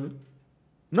victim blaming?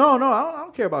 No, I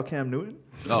don't care about Cam Newton.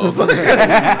 Oh,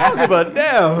 I don't give a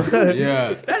damn. yeah.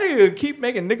 That nigga keep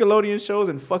making Nickelodeon shows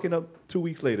and fucking up 2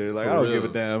 weeks later. Like, For I don't real. give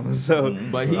a damn. So,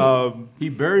 But he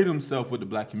buried himself with the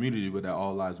black community with that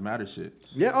All Lives Matter shit.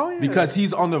 yeah, oh yeah. Because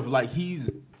he's on the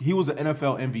he was an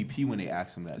NFL MVP when they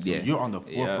asked him that. So Yeah. you're on the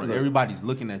Yeah. forefront. Everybody's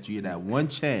looking at you. You had that one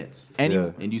chance, any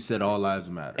and you said All Lives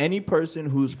Matter. any person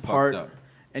who's part up.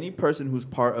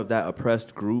 of that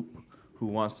oppressed group who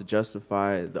wants to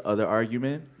justify the other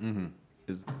argument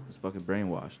is fucking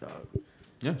brainwashed, dog.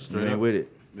 Yeah, You straight ain't up. with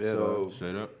it. Yeah, So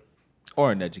Straight up.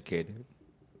 or uneducated.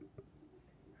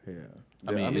 yeah.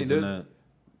 I mean, there's-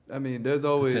 there's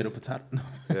always potato.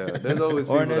 yeah, there's always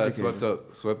Or people that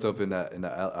uneducated. swept up in that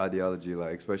ideology,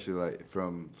 like especially like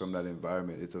from that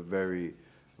environment. It's a very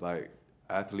like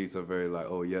athletes are very like,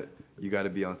 oh yeah, you got to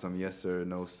be on some yes sir,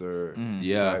 no sir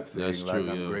Yeah, type thing. that's like true,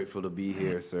 I'm yeah. grateful to be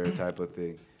here, sir, type of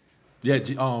thing. Yeah,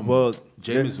 Well,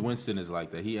 Jameis Winston is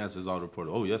like that. He answers all the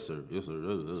reporters. Oh yes sir, yes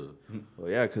sir. Well,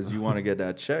 yeah, because you want to get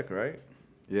that check, right?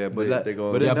 Yeah, but They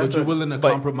go. but Yeah, that's but you're a- willing to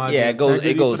But compromise. yeah, your it goes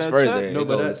integrity for that further. check? No, It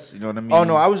but goes, you know what I mean? Oh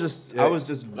no, I was just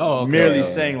Oh, okay. merely Yeah.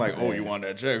 saying like, oh, you want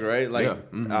that check, right? Like, Yeah.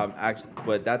 Mhm. actually,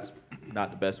 but that's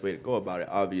not the best way to go about it,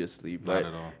 obviously. But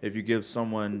at all. if you give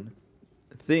someone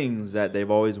things that they've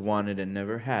always wanted and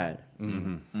never had,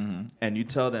 and you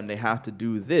tell them they have to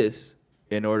do this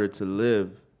in order to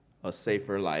live a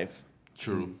safer life,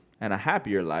 True. and a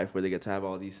happier life where they get to have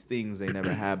all these things they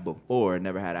never had before,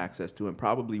 never had access to, and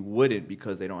probably wouldn't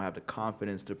because they don't have the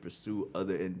confidence to pursue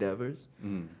other endeavors,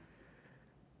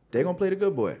 they're going to play the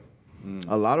good boy.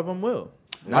 A lot of them will.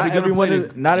 Are they gonna play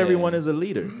the- Not everyone is a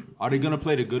leader. Are they gonna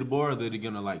play the good boy, or are they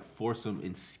gonna like force them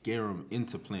and scare them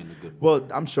into playing the good boy? Well,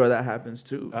 I'm sure that happens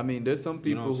too. I mean, there's some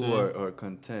You know people what I'm who are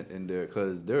content in there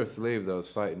because there are slaves that was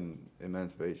fighting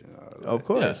emancipation. Of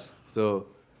course. Yeah. So,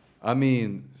 I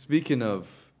mean, speaking of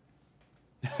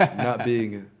not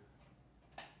being,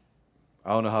 I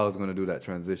don't know how I was gonna do that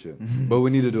transition, but we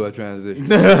need to do a transition.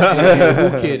 Hey,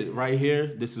 who kid, right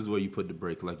here, this is where you put the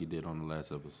break like you did on the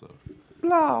last episode.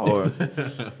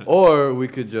 Or we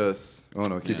could just, oh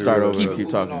no, keep Start it over. real. Keep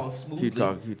talking. all smoothly. Keep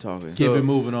talking. Keep talking. Keep it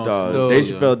moving on. Dog, So- they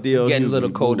spelled DL. Getting a little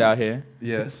cold out here.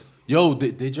 Yes, Yo,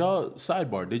 did y'all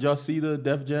sidebar? Did y'all see the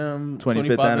Def Jam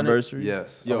 25th anniversary.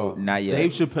 yes, Yo, Not yet.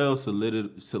 Dave Chappelle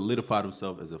solidified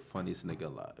himself as the funniest nigga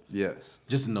alive. yes.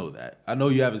 Just know that. I know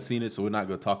you haven't seen it, so we're not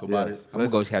gonna talk about Yes. it. I'm gonna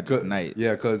go catch it tonight.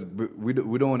 Yeah, because we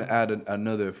don't want to add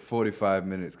another 45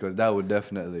 minutes because that would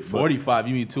definitely. but- 45,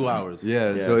 you mean 2 hours?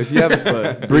 Yeah, Yeah. so if you haven't,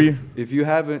 But Bree, if you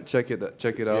haven't, check it out.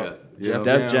 Yeah. You know?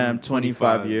 Def Def Jam Jam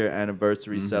 25 year 25.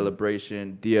 anniversary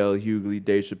celebration. DL Hughley,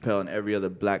 Dave Chappelle, and every other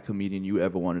black comedian you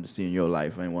ever wanted to see in your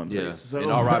life in one Yeah. place. So,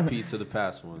 And RIP to the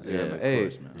past ones. Yeah, Yeah. of Hey,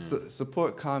 course, man.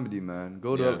 support comedy, man.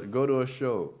 Go Yeah. to a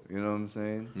show. You know what I'm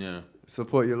saying? Yeah.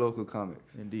 Support your local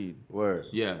comics. Indeed. Word.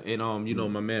 Yeah. And you know,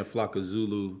 my man Flocka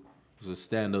Zulu is a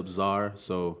stand-up czar,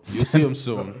 so you'll see him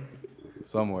soon.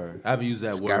 Somewhere. I haven't used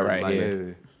that guy word right like here.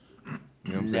 Maybe.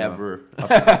 You know what I'm saying? never.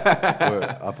 Word.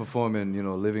 I perform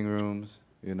in, living rooms,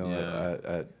 Yeah.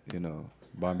 at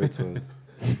bar mitzvahs.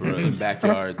 Bro, in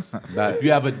backyards. Back- If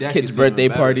you have a deck, Kids' it's even birthday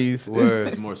better. parties. Word.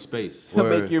 There's more space.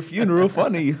 Word. your funeral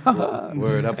funny.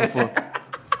 Word. I perform.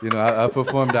 I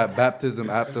performed at baptism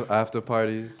after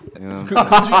parties. You know.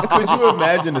 Could you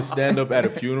imagine a stand-up at a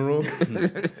funeral?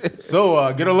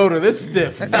 So, get a load of this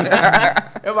stiff.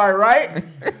 Am I right?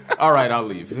 All right, I'll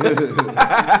leave.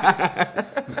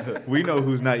 We know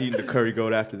who's not eating the curry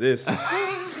goat after this.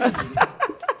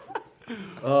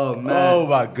 Oh man. Oh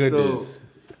my goodness.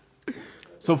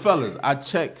 So, fellas, I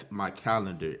checked my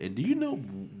calendar, and do you know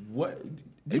what?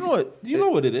 Do you know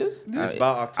what it is? It's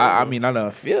about October. I mean, I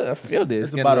feel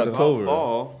this. It's about October.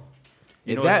 Fall.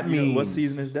 And know that what- you know what means-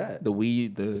 season is that? The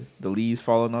weed, the leaves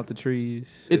falling off the trees.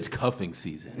 It's cuffing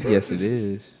season. Yes, it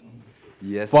is.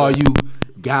 Yes. For all sir. you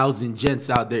gals and gents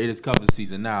out there, it is cuffing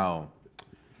season. Now,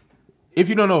 if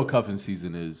you don't know what cuffing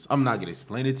season is, I'm not gonna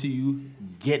explain it to you.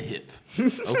 Get hip,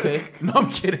 okay? No, I'm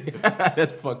kidding.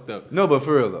 That's fucked up. No, but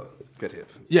for real though, get hip.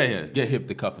 Yeah, get hip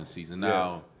to cuffing season.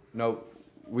 Now, No,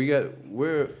 we're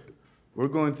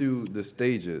going through the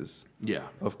stages yeah,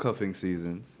 of cuffing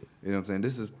season. You know what I'm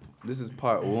saying? This is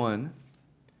part one.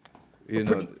 You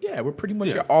know, We're pretty much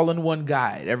Yeah. your all-in-one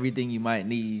guide. Everything you might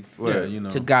need yeah, you know.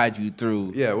 to guide you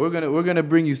through. yeah, we're gonna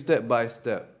bring you step by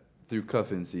step through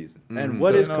cuffing season. And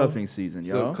what So, is no. cuffing season,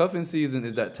 So y'all? cuffing season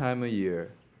is that time of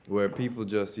year where people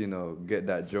just get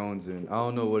that Jones in. I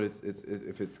don't know what if it's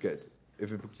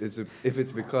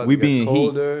because We it gets being heat.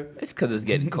 colder. It's because it's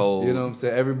getting cold. You know what I'm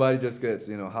saying? Everybody just gets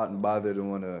hot and bothered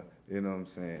and wanna you know what I'm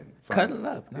saying? Cuddle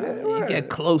up. Nah, Yeah, you word. get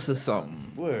close or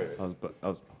something. Word.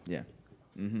 Yeah.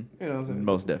 You know what I'm saying?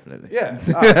 Most definitely. Yeah.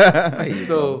 There you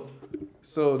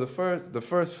So the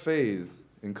first phase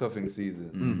in cuffing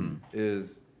season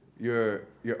is you're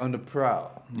on the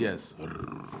prowl. yes.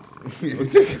 You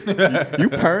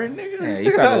purring, nigga? Yeah,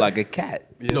 you sounded like a cat.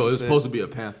 No, it's supposed to be a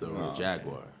panther or a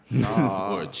jaguar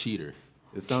or a cheater.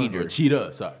 It sounds Or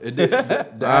cheetah. Sorry.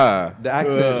 the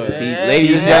accent. See,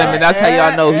 ladies and gentlemen, that's how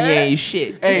y'all know he ain't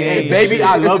shit. Hey, baby,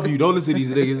 I love you. Don't listen to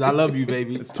these niggas. I love you,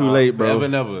 baby. It's too late, bro. Never,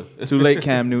 never. Too late,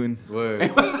 Cam Newton.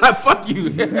 Word. Fuck you.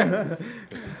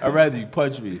 I'd rather you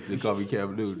punch me than call me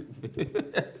Cam Newton.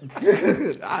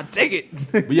 I'll take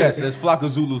it. But yes, as Flocka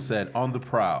Zulu said, on the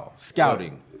prowl,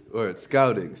 scouting. Word.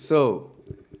 Scouting. So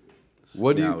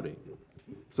what do you? Scouting.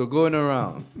 So going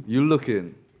around, you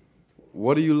looking.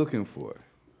 What are you looking for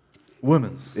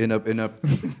Women's. in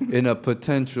a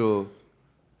potential,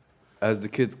 as the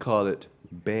kids call it,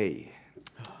 bay?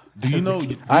 Do you know?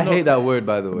 I hate that word,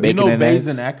 by the way. You Bacon know and BAY's eggs?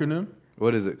 an acronym?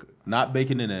 What is it? Not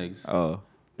bacon and eggs. Oh,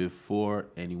 Before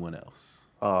anyone else.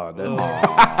 Oh, that's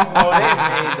Oh, they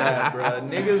made that, bro.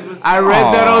 Niggas was. I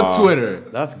read that on Twitter.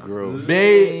 that's gross. Bae,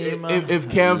 if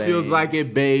Cam feels like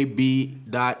it, Bae B.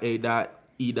 A.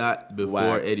 E. Before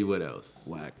Whack. anyone else.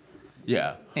 Whack.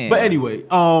 Yeah. Damn. But anyway,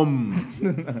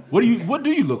 what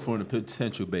do you look for in a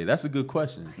potential bae? That's a good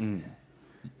question.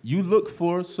 You look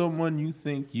for someone you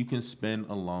think you can spend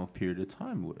a long period of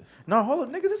time with. No, hold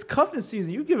on, nigga. This cuffing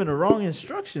season, you giving the wrong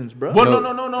instructions, bro. Well,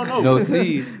 No. no. No,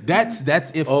 see. That's if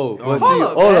But see, Hold up,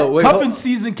 hold man. up, wait. cuffing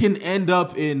season can end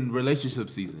up in relationship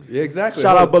season. Yeah, exactly.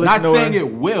 Shout out Bullet Not to Nowhere. saying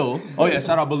it will. Oh yeah,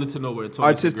 shout out Bullet to Nowhere. Tony's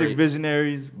Artistic great.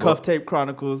 Visionaries, Cuff Tape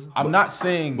Chronicles. I'm not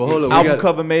saying. But hold up, we Album got.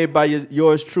 cover made by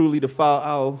yours truly, the Foul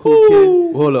Owl Who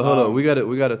Kid. Hold up. We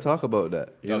gotta talk about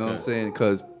that. You know what I'm Okay. saying?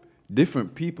 Because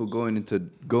different people going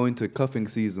into cuffing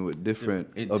season with different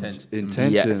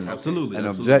intentions Yes. Absolutely, and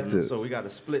absolutely. objectives. So we got to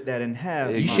split that in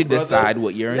half. You my should brother. decide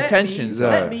what your intentions are.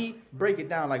 Let me break it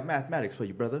down like mathematics for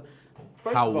you, brother.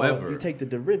 First of all, However- you take the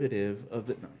derivative of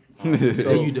the. So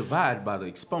So you divide by the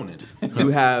exponent. you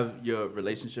have your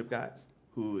relationship guys,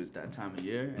 who is that time of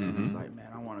year, and Mm-hmm. it's like, man,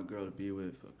 I want a girl to be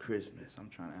with for Christmas. I'm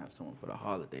trying to have someone for the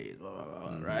holidays, blah, blah, blah,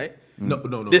 Mm-hmm. right? No.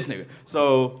 This nigga.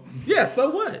 So Yeah. So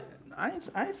what? I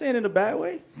ain't saying it in a bad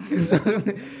way.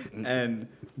 And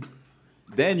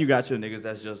then you got your niggas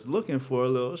that's just looking for a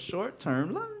little short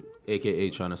term love. AKA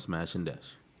trying to smash and dash.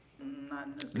 Not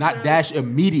necessarily. Not dash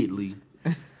immediately,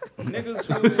 Niggas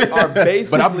who are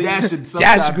basically. but I'm dashing. Dash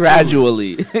sometime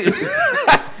gradually. soon.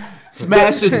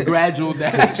 Smash and gradual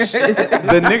dash.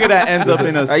 the nigga that ends up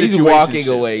in a He's situation. walking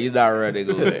away. He's not running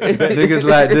away. Niggas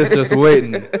like this just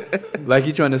waiting, like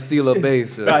he trying to steal a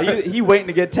base. Nah, he waiting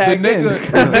to get The tagged in.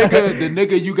 the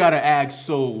nigga, you gotta ask.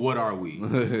 So what are we?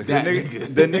 That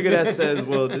nigga. The nigga that says,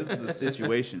 "Well, this is a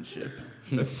situationship."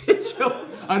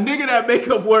 A nigga that make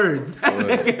up words.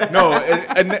 No,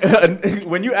 and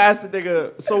when you ask the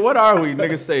nigga, "So what are we?"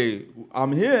 Nigga say,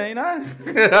 "I'm here, ain't I?"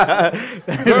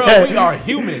 Girl, we are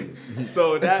humans.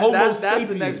 So Homo that's the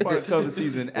sapiens. next part of cover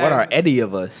season. What are any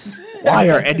of us? Why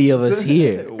are any of us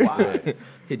here? Why?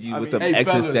 Hit you I with mean, some Hey,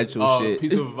 existential fellas, shit.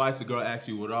 Piece of advice: a girl asks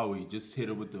you, "What are we?" Just hit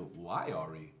her with the "Why are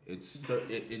we?" It just goes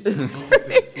to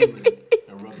the ceiling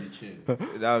and rub your chin. You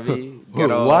know what I mean?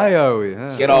 Why are we?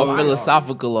 Huh? Get all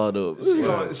philosophical on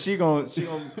them. She gonna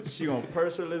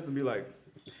purse her lips and be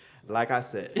like I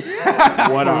said,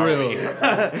 what For are real. we?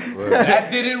 That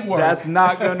didn't work. That's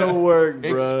not gonna work,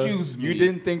 bro. Excuse me. You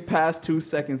didn't think past 2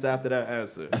 seconds after that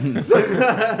answer.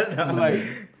 I'm like,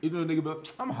 you know, nigga, but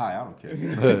I'm high. I don't care.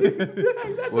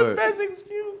 Word. Best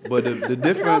excuse. But the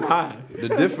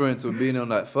difference with being on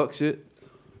that fuck shit,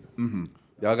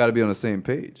 y'all got to be on the same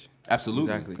page.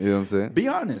 Absolutely. Exactly. You know what I'm saying? Be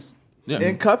honest. Yeah.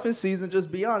 In cuffing season,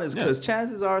 just be honest, Yeah. because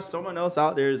chances are someone else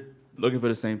out there is looking for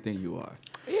the same thing you are.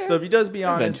 So if you just be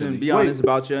honest and Eventually. be honest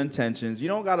about your intentions, you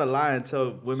don't gotta lie and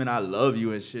tell women I love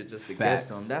you and shit just to Facts.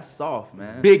 get some. That's soft,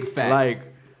 man. Big facts. Like,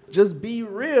 just be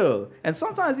real. And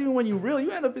sometimes even when you real,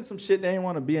 you end up in some shit they ain't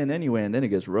want to be in anyway, and then it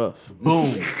gets rough.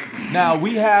 Boom. Now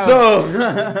we have.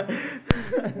 So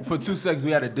For 2 seconds,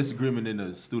 we had a disagreement in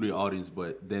the studio audience,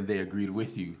 but then they agreed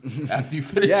with you after you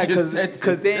finished yeah, your sentence.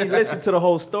 because they ain't listen to the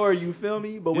whole story. You feel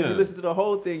me? But when Yeah. you listen to the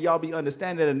whole thing, y'all be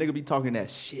understanding that a nigga be talking that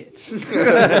shit.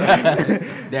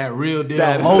 That real deal,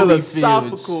 That holy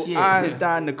philosophical shit.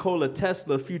 Einstein, Nikola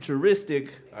Tesla,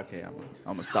 futuristic. Okay, I'm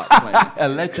gonna stop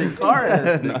playing. Electric car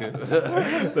ass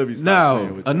nigga. Let me stop Now,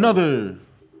 playing with you. another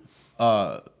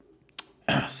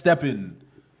step in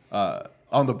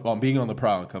on being on the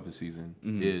prowl in cuffing season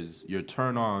is your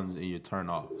turn-ons and your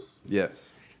turn-offs. Yes.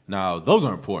 Now, those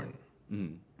are important.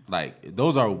 Like,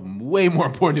 those are way more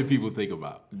important than people think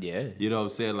about. Yeah. You know what I'm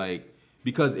saying? Like,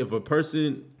 because if a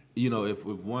person, you know, if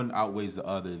one outweighs the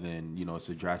other, then, you know, it's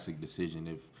a drastic decision.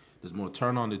 If there's more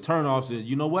turn-on than turn-offs, then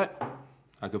you know what?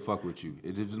 I could fuck with you.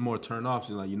 If there's more turn-offs,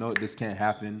 then, like, you know what? This can't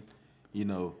happen. You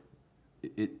know,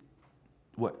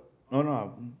 what? Oh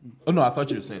no. Oh, no, I thought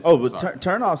you were saying Oh, something. but Sorry.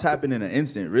 turn-offs happen in an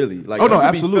instant, really. Like, Oh, no, you could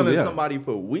absolutely, be feeling yeah. somebody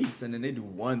for weeks, and then they do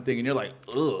one thing, and you're like,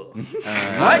 ugh. I'm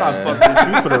What? not fucking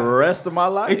with you for the rest of my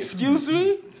life. Excuse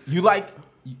me? You like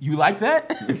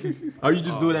that? Are you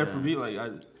just doing that for me?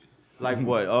 Like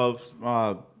What? Of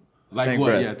like stank what?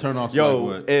 breath. Yeah, turn off. Yo,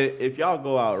 like what? if y'all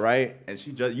go out, right, and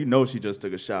she just, you know, she just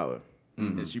took a shower,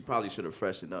 and she probably should have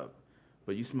freshened up,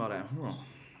 but you smell that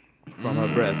from her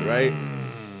breath, right?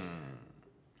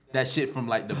 That shit from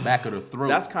like the back of the throat.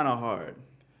 That's kind of hard.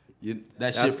 that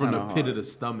that's shit from the kinda pit hard. of the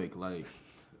stomach. Like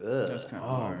That's kind of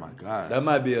hard. my god. That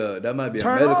might be a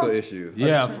Turn medical off. issue.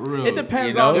 Yeah, for real. It depends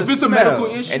You know, on if the it's a smell. medical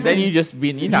issue, And then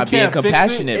you're not being can't fix it.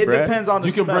 compassionate, It bro. depends on the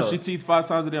you can smell. brush your teeth 5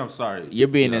 times a day. I'm sorry. You're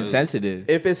being Yeah. insensitive.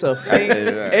 If it's a faint,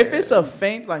 it, if it's a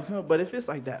faint, like, but if it's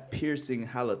like that piercing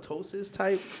halitosis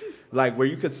type, like where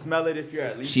you could smell it if you're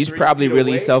at least. She's 3 probably feet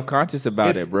really away, self-conscious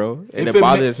about If- it, bro. And if it it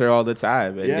ma- bothers her all the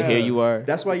time. And Yeah. here you are.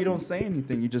 That's why you don't say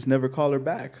anything. You just never call her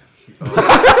back.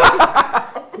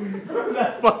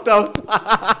 That's fucked up.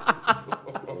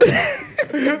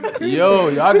 Yo,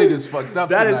 y'all niggas fucked up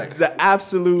That tonight. is the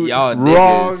absolute Y'all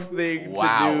wrong niggas. thing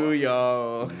Wow. to do,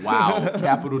 y'all. Wow.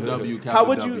 Capital W. Capital How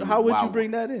would W. you? How would Wow. you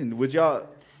bring that in? Would y'all?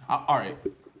 All right.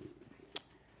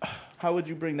 How would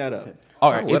you bring that up?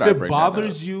 All right. How would If I it bring that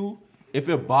bothers you,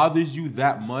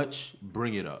 that much,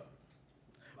 bring it up.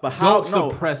 But how? Don't no.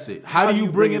 suppress it. How do you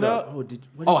bring it up?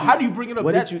 Oh, How do you bring it up?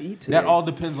 What That- did you eat today? That all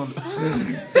depends on.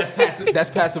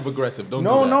 That's passive aggressive. Don't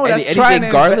No, do that. no, that's Anything trying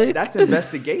to garlic? that's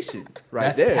investigation right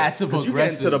That's there. passive 'Cause you get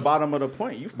into aggressive. the bottom of the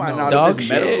point. You find No. out Dog if it's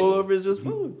shit. medical or if it's just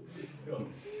food.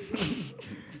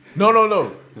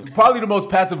 No. Probably the most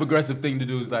passive aggressive thing to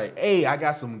do is like, hey, I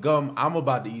got some gum. I'm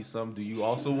about to eat some. Do you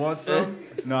also want some?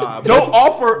 Nah, Don't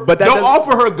offer. but that Don't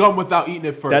doesn't- offer her gum without eating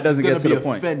it first. That doesn't She's get to gonna the be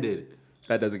point. offended.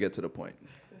 that doesn't get to the point.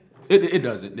 It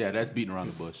doesn't. Yeah, that's beating around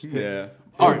the bush. Yeah.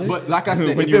 All right, but like I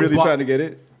said, when if you're it really bo- trying to get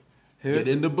it. get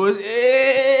in the bush.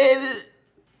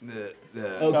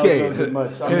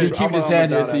 Okay. He keep his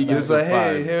hand here till you get It's to like,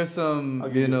 hey, 5. here's some,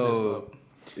 give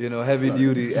you a heavy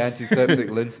duty antiseptic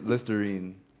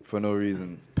Listerine for no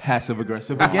reason. Passive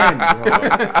aggressive again.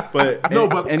 But No,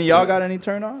 but- any of y'all got any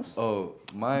turn-offs? Oh,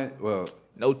 well,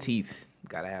 No teeth.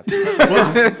 Gotta have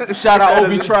teeth. Shout out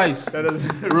Obi Trice.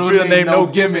 Real name, no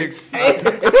gimmicks.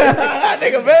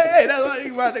 Nigga, man, that's why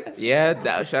you about to.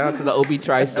 Yeah, shout out to the Obi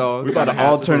Tri song. We about to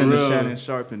all turn into real. Shannon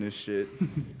Sharpe in this shit.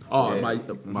 Oh,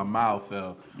 my mouth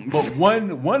fell. But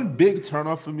one big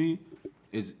turnoff for me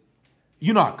is,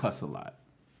 I cuss a lot.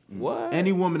 What?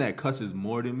 Any woman that cusses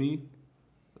more than me,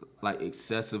 like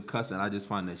excessive cussing, I just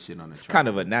find that shit on the It's kind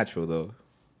of a natural though,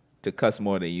 to cuss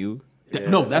more than you.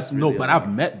 No, that's no. But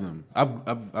I've met them.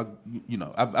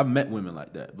 I've met women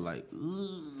like that. But like,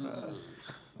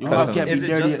 your mouth can't be Is it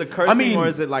dirty. just the cursing, I mean, or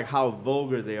is it like how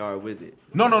vulgar they are with it?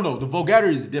 no. The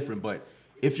vulgarity is different. But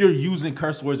if you're using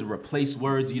curse words to replace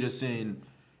words, you're just saying,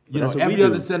 that's what we every do.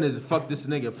 other sentence is fuck this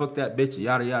nigga, fuck that bitch,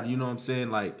 yada yada. You know what I'm saying?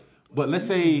 Like, but let's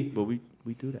say, But we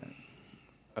do that.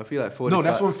 I feel like 45. no,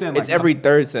 that's what I'm saying. It's like, every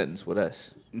third sentence with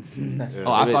us.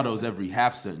 Oh, I thought it was every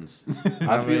half sentence.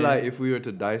 I feel like if we were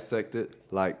to dissect it,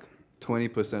 like 20%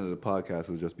 of the podcast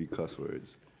would just be cuss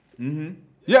words.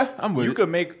 Yeah, I'm with You it. could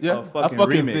make Yeah, a fucking I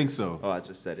fucking remix. think so. Oh, I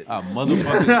just said it. I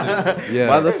motherfucking think so. Yeah.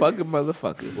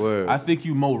 Motherfucker. Word. I think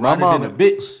you more My right than a mom-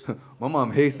 bitch. My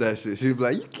mom hates that shit. She'd be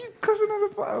like, you keep cussing on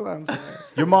the podcast.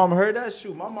 Your mom heard that?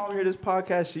 Shoot, my mom heard this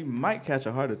podcast. She might catch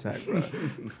a heart attack, bro.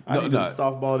 I need to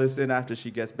softball this in after she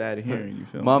gets bad hearing. You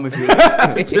feel me? Mom, if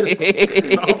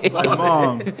you Like,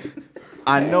 Mom,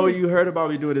 I know you heard about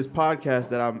me doing this podcast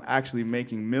that I'm actually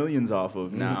making millions off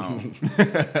of now.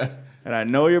 And I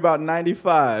know you're about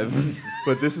 95,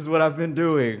 but this is what I've been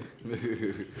doing.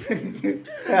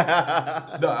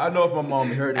 No, I know if my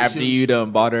mom heard it, After you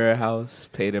done bought her a house,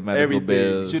 paid her medical Everything.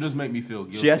 bills. she just make me feel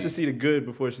guilty. She has to see the good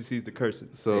before she sees the cursing.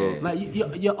 so like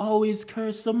you always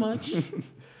curse so much.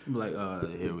 I'm like,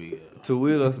 here we go. to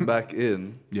wheel us back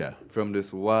in Yeah. from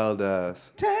this wild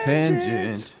ass,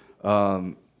 Tangent.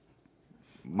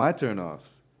 my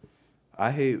turnoffs.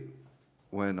 I hate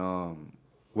when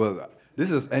well,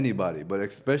 this is anybody, but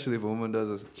especially if a woman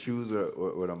does a choose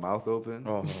with her mouth open.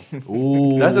 Oh,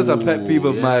 Ooh, That's just a pet peeve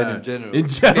of mine in general. In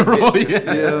general,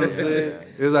 yeah. You know what I'm saying?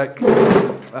 It's like,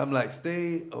 I'm like,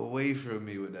 stay away from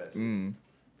me with that shit. You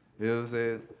know what I'm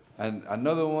saying? And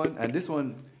another one, and this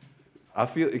one, I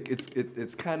feel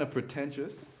it's kind of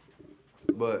pretentious,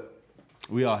 but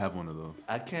We all have one of those.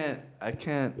 I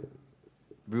can't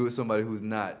be with somebody who's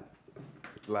not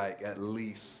like at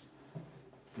least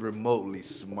remotely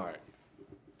smart.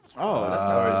 oh, that's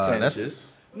not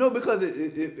pretentious. No, because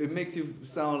it makes you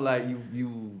sound like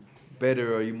you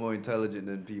better or you more intelligent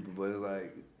than people, but it's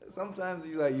like sometimes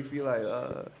you feel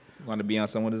like Want to be on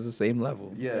someone that's the same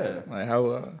level. yeah. Like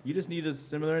how? You just need a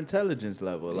similar intelligence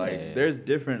level. Like, Yeah. there's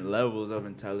different levels of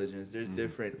intelligence. There's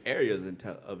different areas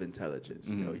of intelligence.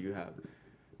 You know, you have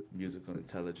musical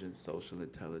intelligence, social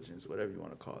intelligence, whatever you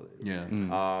want to call it.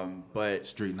 Yeah. But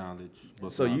Street knowledge.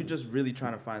 book so you knowledge. just really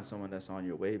trying to find someone that's on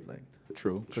your wavelength.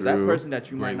 True. Because that True. person that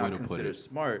you Great might way not to put consider it.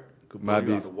 smart could Might blow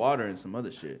be you out the water and some other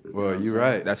shit. You know Well, what I'm you're saying?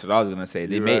 right. That's what I was gonna say.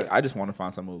 You're right. I just want to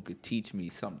find someone who could teach me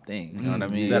something. You know what I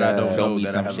mean? that I don't Show know me that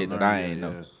I some haven't shit that learned I yet, ain't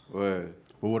know. yeah. Word.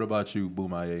 But what about you,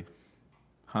 Boomaye?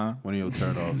 Huh? One of your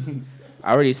turn-offs.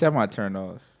 I already said my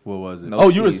turn-offs. What was it? No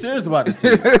you were teeth. serious about the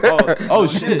teeth. Oh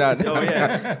shit. Oh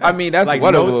yeah. I mean, that's Like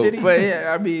one no of them. titties? But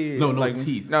yeah, I mean, No like,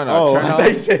 teeth. No, Oh, turn I off. thought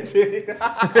you said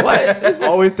titties. What?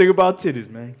 Always think about titties,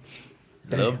 man.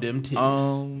 Love them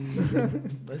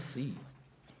titties. Let's see.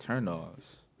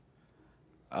 Turn-offs.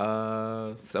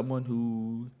 Someone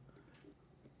who.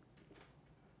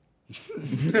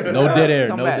 No dead air.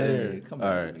 Come No back dead to air. me, come All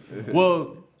back right.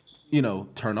 Well,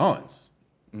 turn-ons.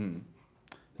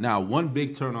 Now, one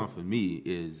big turn-on for me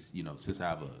is, since I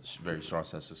have a very strong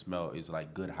sense of smell, is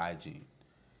like good hygiene.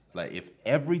 Like if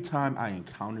every time I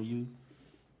encounter you,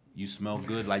 you smell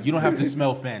good. Like you don't have to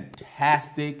smell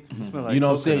fantastic. You smell like You know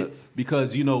what I'm saying? coconuts.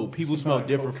 Because people smell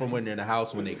different from when they're in the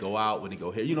house, when they go out, when they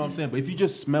go here. You know what I'm saying? But if you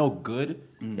just smell good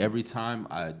every time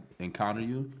I encounter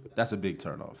you, that's a big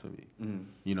turn off for me.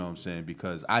 You know what I'm saying?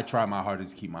 Because I try my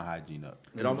hardest to keep my hygiene up.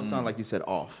 It almost sounded like you said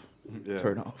off. Yeah.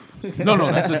 Turn off. No,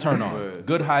 that's a turn on. Right.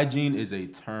 Good hygiene is a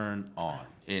turn on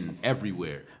in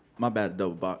everywhere. My bad,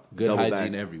 double back. Good double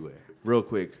hygiene back. everywhere. Real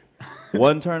quick.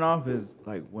 One turn off is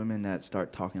like women that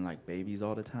start talking like babies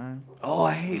all the time. Oh,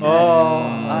 I hate that.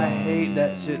 I hate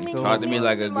that shit so Talk to me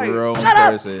like a Like, grown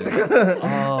person.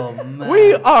 Oh, man.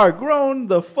 We are grown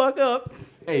the fuck up.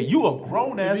 Hey, you a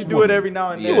grown ass You woman. do it every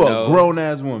now and then. You Yeah, a no. grown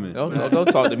ass woman. Don't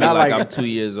talk to me Not like like- I'm 2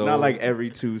 years old. Not like every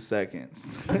 2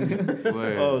 seconds.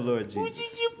 Word. Oh Lord Jesus.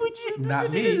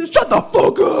 Not me. Shut the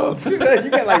fuck up. You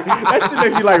get like that shit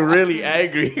make you like really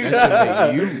angry.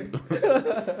 That shit make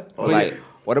you. Or like,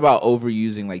 what about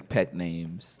overusing like pet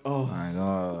names? Oh. My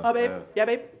God. Oh babe. Yeah,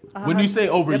 babe. When you say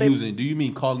babe. overusing, do you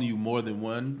mean calling you more than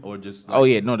one or just? Like, Oh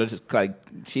yeah, no, that's just like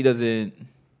she doesn't.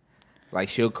 Like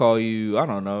she'll call you. I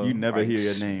don't know. You never like, hear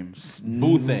your name.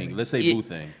 Boo thing. Let's say Yeah. boo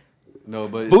thing. No,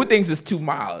 but Boo things is too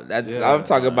mild. That's Yeah. I'm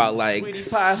talking about like Sweetie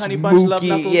pie, honey bunch, love smooky,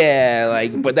 knuckles. yeah,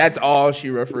 like but that's all she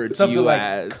referred to Something you like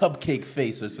as. cupcake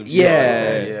face or something.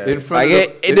 Yeah. in front Like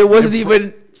of it wasn't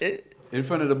even. in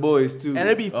front of the boys too. And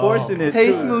they be forcing it Hey,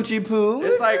 too. Smoochy Poo.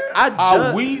 It's like I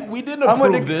just We didn't I'm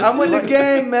approve with the, this. I'm with the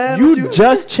gang, man. you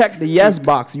just checked the yes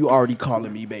box. You already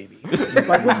calling me baby.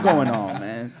 Like what's going on,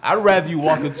 man? I'd rather you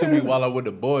walk into me while I'm with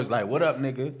the boys, like, "What up,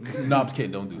 nigga?" No, I'm just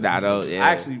kidding. Don't do that. Nah, though. Yeah. I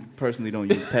actually personally don't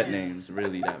use pet names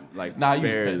really that like Nah, I use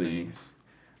pet barely. names.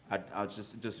 I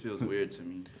just it just feels weird to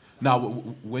me. Now,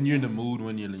 when you're in the mood,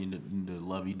 when you're in the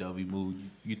lovey-dovey mood,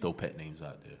 you throw pet names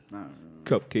out there. I don't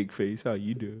know. Cupcake face. How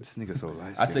you do? This nigga so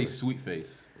light. I say sweet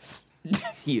face.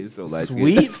 He is so light.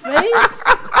 Sweet face?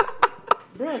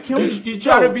 Bro, can we You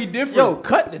try to be different. Yo,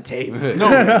 cut the tape.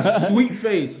 No, sweet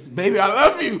face, baby, I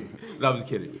love you. No, I was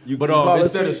kidding. But call her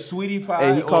instead of sweet- sweetie pie,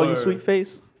 Hey, he call you or sweet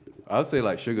face? I'll say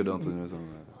like sugar dumpling or something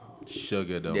like that.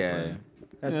 sugar dumpling. Yeah.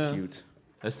 That's Yeah. cute.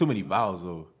 That's too many vowels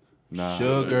though. Nah.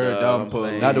 Sugar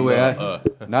dumpling. Not the way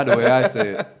not the way I say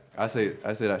it. I say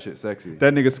that shit sexy.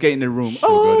 That nigga skating in the room.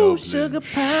 Oh, sugar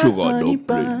pie, Sugar honey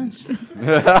dumplings. buns. You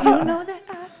know that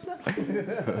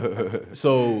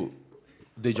So,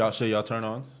 did y'all share y'all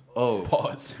turn-ons? Oh,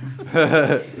 Pause.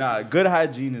 Nah, good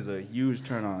hygiene is a huge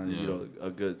turn on, Yeah. you know, a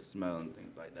good smell and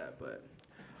things like that. But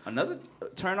another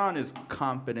turn on is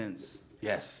confidence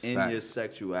Yes. in facts. your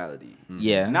sexuality.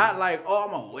 Yeah. Not like, oh,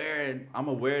 I'm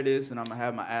gonna wear this and I'm gonna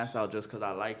have my ass out just because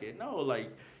I like it. No,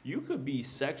 like you could be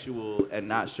sexual and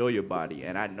not show your body,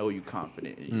 and I know you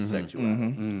confident in your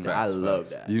sexuality. I Facts, love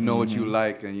facts. that. you know what you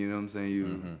like, and you know what I'm saying.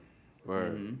 You,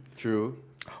 word, true.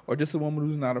 Or just a woman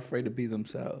who's not afraid to be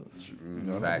themselves. You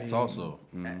know what I Facts mean? also.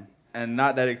 And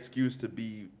not that excuse to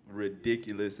be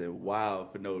ridiculous and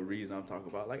wild for no reason. I'm talking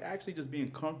about like actually just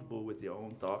being comfortable with your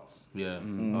own thoughts, Yeah.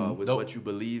 with Dope. what you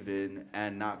believe in,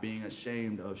 and not being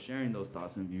ashamed of sharing those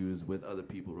thoughts and views with other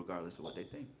people, regardless of what they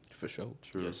think. For sure.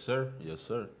 True. Yes, sir. Yes,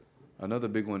 sir. Another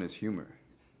big one is humor.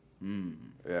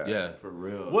 Yeah. Yeah. For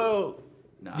real. Well,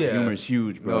 Nah, yeah. humor's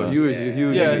huge, bro. No, huge.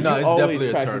 Huge. Yeah, You no, it's always definitely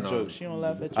a crack turn a on. joke. She don't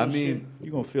laugh at you. I mean, you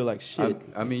gonna feel like shit.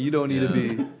 I mean, you don't need to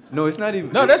be. No, it's not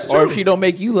even. No, that's true. Or if she don't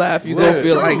make you laugh, you Well, gonna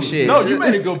feel True. like shit. No, you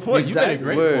made a good point. You made a Exactly.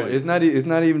 great Word. point. It's not. It's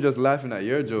not even just laughing at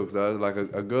your jokes. Though. It's like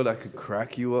a girl that could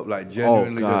crack you up, like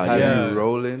genuinely God, just have yeah. you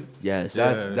rolling. Yes.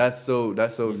 That's so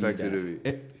need sexy that. to me.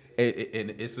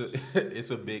 And it's a it's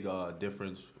a big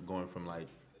difference going from like,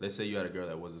 let's say you had a girl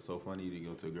that wasn't so funny to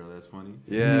go to a girl that's funny.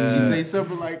 Yeah. She say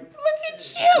something like, "Look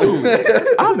at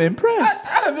you! I'm impressed.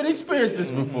 I haven't experienced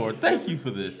this before. Thank you for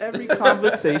this." Every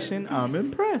conversation, I'm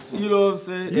impressed. You know what I'm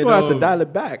saying? You gonna have to dial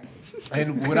it back.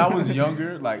 And when I was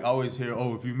younger, like I always hear,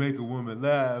 "Oh, if you make a woman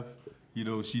laugh, you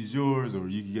know she's yours, or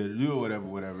you can get her, or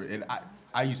whatever." And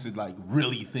I used to like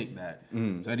really think that.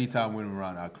 So anytime we went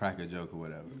around, I'd crack a joke or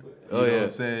whatever. You know yeah. what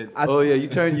I'm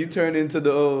saying? You turn into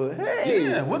the old, hey.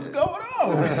 Yeah, what's going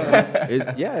on?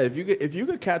 If you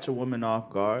could catch a woman off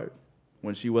guard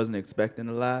when she wasn't expecting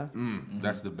to laugh,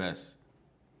 That's the best.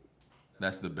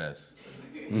 That's the best.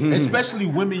 Especially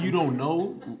women you don't know.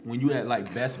 When you at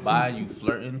like Best Buy and you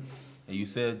flirting and you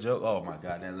said a joke, oh my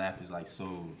God, that laugh is like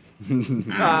so.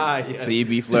 So you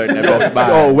be flirting at Best Buy.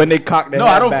 Oh, when they cock their No,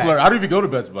 head I don't back. flirt. I don't even go to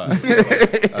Best Buy.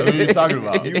 What are you talking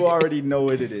about? You already know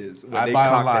what it is when I they buy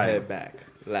cock online. their head back,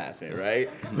 laughing, right?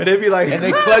 But they be like, And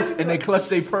they clutch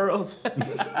their pearls.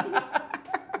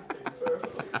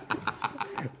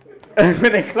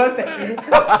 when they clutch their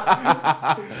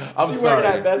I'm She sorry.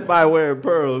 working at Best Buy wearing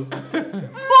pearls. Boy,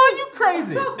 you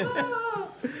crazy.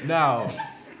 Now,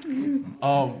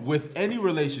 with any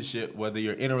relationship, whether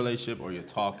you're in a relationship or you're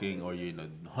talking or you're in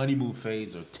a honeymoon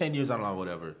phase or 10 years, I don't know,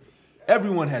 whatever,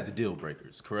 everyone has deal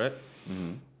breakers, correct?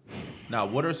 Now,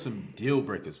 what are some deal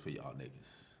breakers for y'all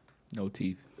niggas? No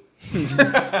teeth.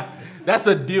 That's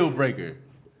a deal breaker.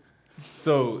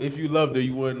 So if you loved her,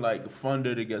 you wouldn't like fund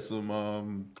her to get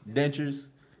some dentures?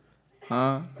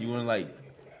 Huh? You wouldn't like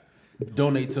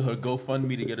donate to her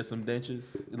GoFundMe to get her some dentures?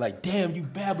 Like, damn, you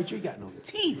bad, but you ain't got no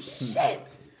teeth. Shit.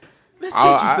 Let's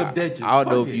get you some dentures. I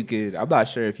don't know Fuck if it. you could. I'm not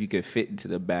sure if you could fit into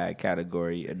the bad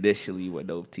category initially with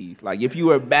no teeth. Like if you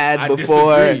were bad I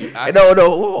before. disagree.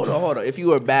 Hold on. If you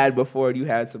were bad before and you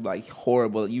had some like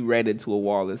horrible, you ran into a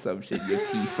wall or some shit, your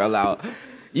teeth fell out.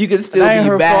 You can still That ain't be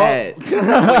her bad. But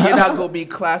you're not gonna be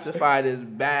classified as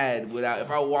bad without.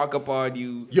 If I walk up on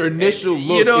you, Your initial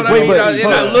look you know what is I mean? no And teeth.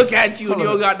 I look at you and you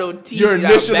don't got no teeth. Your you're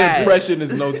not initial bad. impression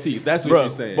is no teeth. That's what you're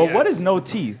saying. But what is no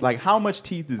teeth? Like, how much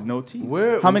teeth is no teeth?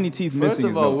 How many teeth First missing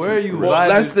of is all, no where are teeth? you Well, vibing?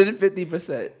 less than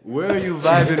 50%. Where are you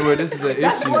vibing where this is an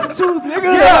issue? Tooth, nigga.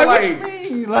 Yeah, like, what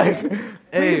you like- mean? Like,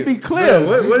 Hey, please be clear.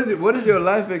 bro, what is it? What is your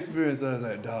life experience? I was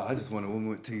like, dog, I just want a woman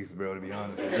with teeth, bro. To be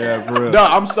honest with you. Yeah, for real. No,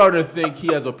 I'm starting to think he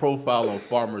has a profile on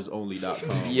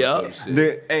farmersonly.com. Yup. or some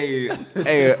shit. Hey,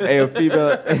 a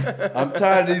female. I'm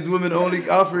tired of these women only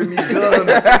offering me guns.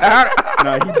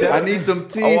 I need some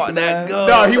teeth. I want that man. gun.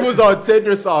 No, he was on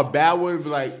Tinder, saw a bad one, be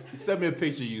like, send me a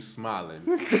picture of you smiling.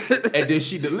 And then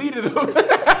she deleted him.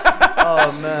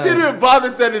 Oh man. She didn't even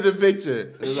bother sending the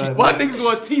picture. like- Why niggas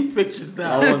want teeth pictures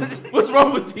now? What's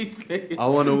wrong with these niggas? I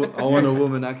want a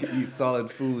woman I can eat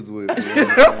solid foods with. You know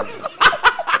what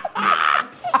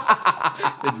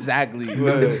Exactly.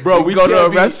 Bro, We go to a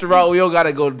restaurant, we don't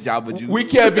gotta go to Jamba Juice. We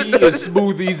can't be eating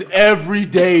smoothies every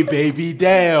day, baby.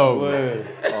 Damn.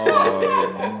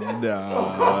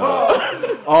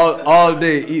 all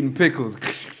day eating pickles.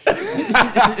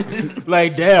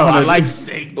 Like, damn, I like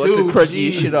steak What's the too.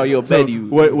 crunchy shit on your menu?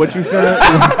 What you feeling?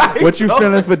 What you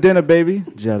feeling for dinner, baby?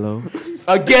 Jello.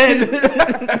 Again.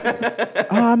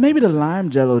 Maybe the lime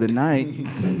Jello tonight.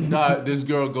 Nah, this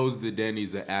girl goes to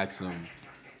Denny's and asks him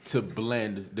to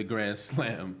blend the Grand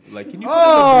Slam. Like, can you put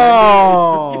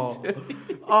Oh.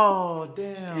 Oh,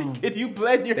 damn. Can you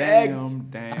blend your eggs?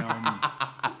 Damn.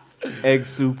 Egg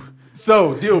soup.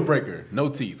 So, deal breaker, no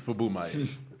teeth for Boomaya.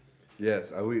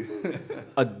 Yes, are we?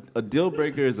 A deal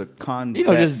breaker is a convex. You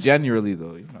know, just generally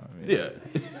though, you know. What I mean? Yeah,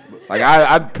 Like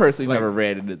I personally never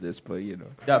ran into this, but you know,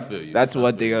 I feel you. that's I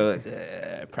one feel thing. you.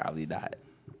 I'm like, probably not.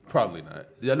 Probably not.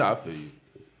 Yeah, no, I feel you.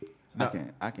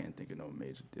 I can't think of no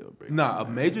major deal breaker. Nah, a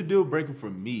major deal breaker for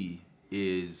me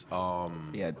is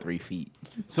He had 3 feet.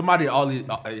 somebody in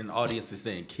the audience is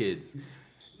saying kids.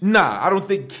 Nah, I don't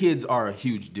think kids are a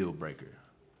huge deal breaker.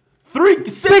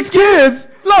 6 kids?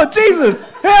 Lord Jesus.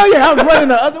 Hell yeah, I was running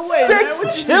the other way.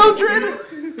 Six children?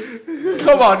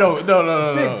 Come on,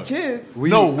 no. 6 kids?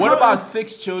 No, what about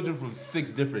 6 children from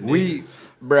 6 different We- niggas?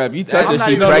 Bruh, if you touch her, That's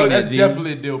she not- pregnant, that's G.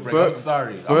 definitely a deal breaker. I'm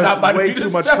sorry. I'm not about to way be the too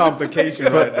much seventh. complication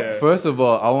right there. First of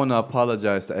all, I want to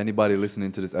apologize to anybody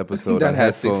listening to this episode That on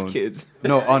has 6 headphones. kids.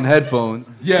 No, on headphones.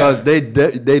 Yeah. Because they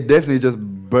definitely just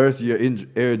burst your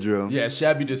eardrum. Yeah,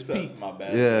 Shabby just peaked. My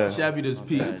bad. Yeah. Shabby just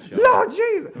peaked. Lord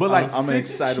Jesus. But like I'm an 6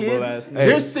 excitable kids, ass nigga.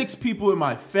 there's 6 people in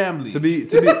my family. To be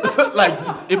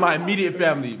like in my immediate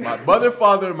family, my mother,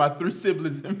 father, my 3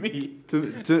 siblings, and me.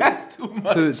 That's too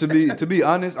much. to be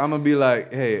honest, I'm gonna be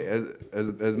like, hey,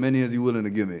 as many as you willing to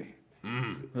give me.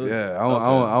 Yeah,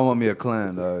 I want me a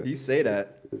clan, dog. You say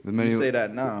that. many- You say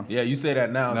that now. Yeah, you say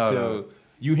that now No, until no.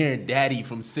 you hearing daddy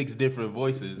from 6 different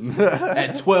voices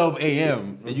at 12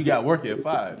 a.m. and you got work at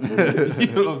 5. You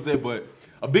know what I'm saying? But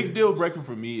a big deal breaker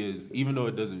for me is, even though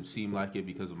it doesn't seem like it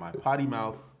because of my potty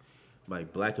mouth, my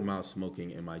black and mild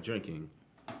smoking, and my drinking,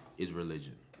 is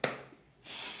religion.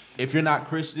 If you're not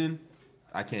Christian,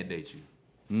 I can't date you.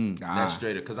 That's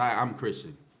straight up, because I'm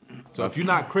Christian. So if you're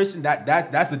not Christian,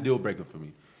 that's a deal breaker for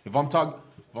me. If I'm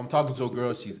talking to a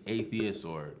girl, she's atheist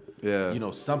or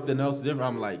something else different,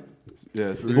 I'm like,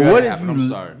 yeah. I'm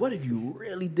sorry. What if you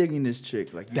really digging this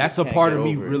chick? Like that's a part of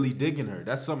me really digging her.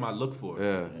 That's something I look for.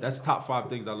 Yeah. That's top 5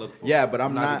 things I look for. Yeah, but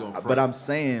I'm not. But I'm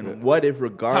saying, what if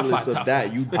regardless of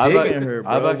that, you I've digging her,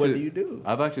 bro? What do you do?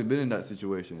 I've actually been in that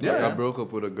situation. Yeah. Like, I broke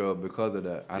up with a girl because of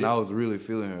that, and I was really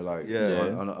feeling her, like,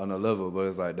 on a level. But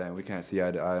it's like, damn, we can't see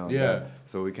eye to eye on that,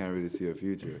 so we can't really see a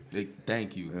future.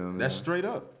 Thank you. You know what I mean? That's straight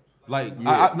up. Like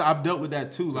I've dealt with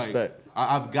that too. Like Respect.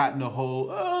 I've gotten a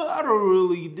whole I don't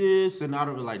really this and I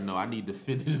don't like no. I need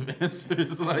definitive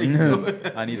answers. Like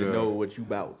I need to know what you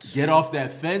about. Get off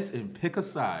that fence and pick a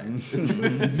side.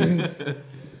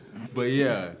 But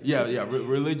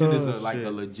religion is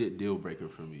a legit deal breaker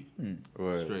for me.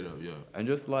 Right. Straight up, yeah. And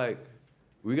just like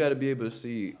we got to be able to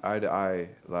see eye to eye,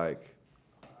 like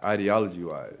ideology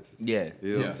wise. Yeah.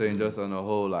 You know what I'm saying? Just on the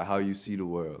whole, like how you see the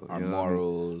world. Our you know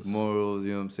morals. what I mean? Morals,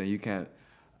 you know what I'm saying?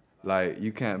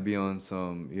 You can't be on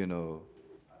some,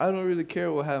 I don't really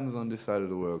care what happens on this side of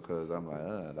the world because I'm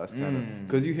like, that's kind of,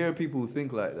 because you hear people who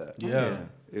think like that. Yeah.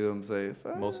 You know what I'm saying?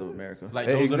 Most of America. Like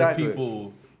those are the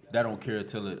people that don't care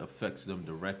until it affects them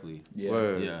directly. Yeah.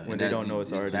 Word. Yeah. When they don't know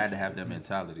it's already bad to have that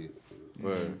mentality.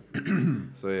 Word.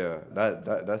 So yeah,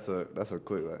 that's a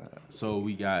quick one. So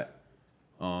we got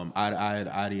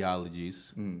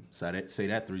ideologies. Say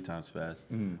that 3 times fast.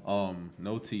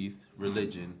 No teeth,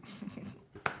 religion,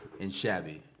 and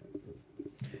shabby.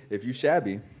 If you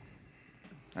shabby,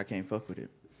 I can't fuck with it.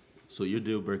 So your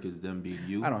deal breaker is them being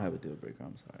you? I don't have a deal breaker.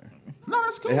 I'm sorry. No,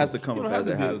 that's cool. It has to come up as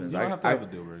it happens. You don't have to have a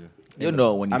deal breaker. You'll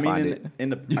know it when you find it. I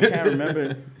can't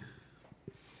remember.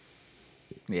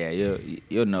 Yeah,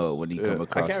 you'll know it when you come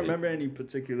across it. I can't remember any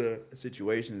particular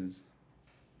situations.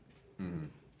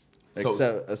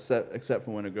 So, Except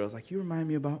for when a girl's like, you remind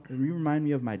me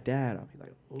of my dad. I'll be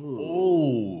like,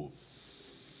 oh.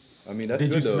 I mean, that's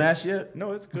Did good you though. smash yet?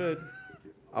 no, it's good.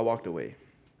 I walked away.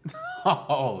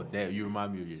 Oh, damn. You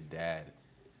remind me of your dad.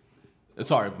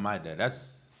 Sorry, my dad.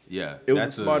 It was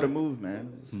a smarter move,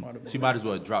 man. It was a smarter move. She might as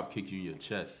well drop kick you in your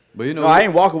chest. But you know, No, I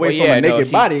ain't walk away from a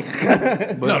naked body.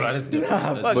 No, that's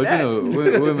different.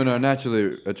 but women are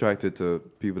naturally attracted to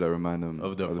people that remind them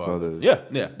Of their the father. fathers.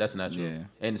 Yeah, that's natural. Yeah.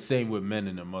 And the same with men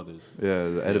and their mothers. Yeah,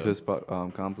 the Oedipus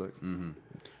complex.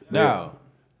 Now,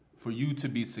 for you to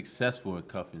be successful in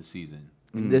cuffing season,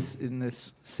 In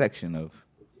this section of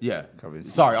Cuffing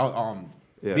season. Sorry,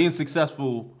 Yeah. being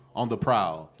successful on the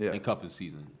prowl Yeah. in cuffing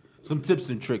season. Some tips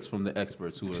and tricks from the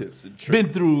experts who have been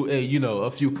through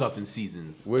a few cuffing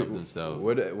seasons of themselves.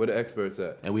 Where the experts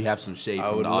at? And we have some shade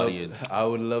from the audience. I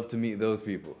would love to meet those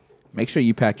people. Make sure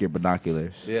you pack your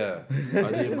binoculars. Yeah.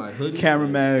 Are they in my hoodie?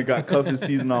 Cameraman got cuffing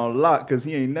season on lock because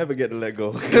he ain't never get to let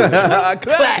go.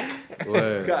 Clack.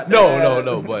 Word.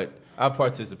 No, but I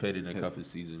participated in cuffing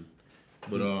season.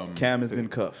 But Cam has been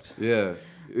cuffed. Yeah.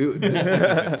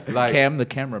 Like Cam the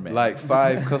cameraman. like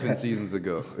 5 cuffing seasons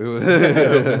ago. It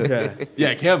was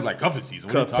yeah, Cam's like cuffing season.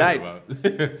 What are you Cuff talking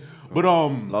about? But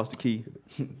Lost the key.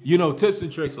 tips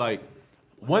and tricks. Like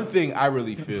one thing I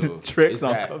really feel Tricks is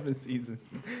on that cuffing season.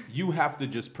 you have to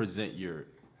just present your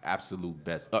absolute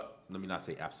best. Let me not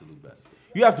say absolute best.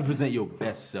 You have to present your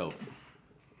best self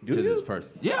to this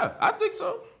person. Yeah, I think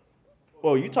so.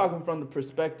 Well, you talking from the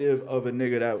perspective of a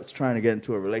nigga that was trying to get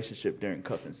into a relationship during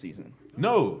cuffing season.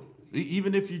 No,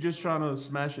 even if you're just trying to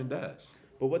smash and dash.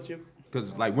 But what's your...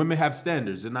 Because like women have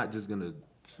standards. They're not just gonna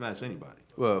smash anybody.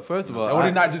 well, first of all, Or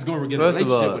they're not just gonna get a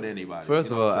relationship with anybody.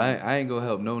 First you of know all, what I'm saying? I ain't gonna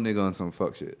help no nigga on some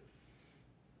fuck shit.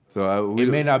 So It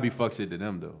may not be fuck shit to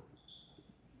them though.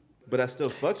 But I still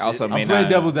fuck shit. Also, I'm playing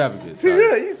devil's advocate.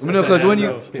 Sorry. because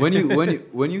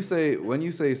when you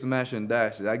say smash and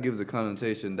dash, that gives a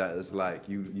connotation that it's like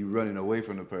you running away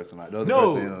from the person, like the other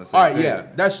No, person ain't on the all same right, page. yeah,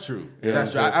 that's true. Yeah,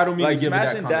 That's true. so- I don't mean like to give it smash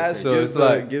that and dash connotation. So gives, it's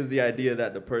like- gives the idea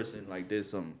that the person like did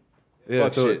some Yeah,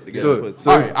 fuck so- shit to get so- a pussy.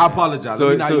 so- All right, I apologize. Let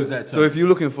me not use that term. So if you're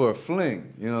looking for a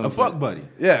fling, you know what a I'm fuck saying? buddy.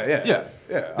 Yeah.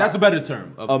 That's a better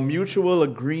term. a mutual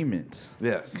agreement.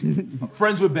 Yes.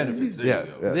 Friends with benefits. There Yeah, you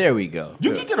go. yeah. There we go.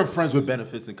 You can get a friends with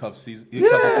benefits in cuff season. Yeah,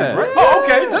 Right? Oh,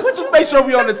 okay. Just to make sure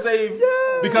we on the same.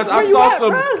 Because I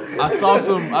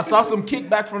saw some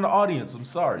kickback from the audience. I'm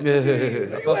sorry.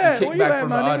 I saw some kickback from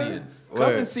the audience.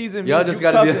 Cuffing season Y'all means just you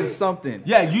gotta be- cuffing something.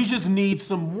 Yeah, you just need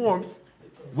some warmth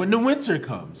when the winter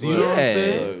comes. You know what I'm Yeah.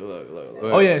 saying? Look.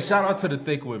 Oh yeah, shout out to the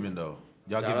thick women though.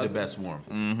 Y'all give the best warmth.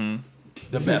 Mm-hmm.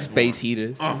 The best Space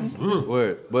heaters.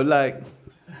 Word. But like,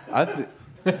 I think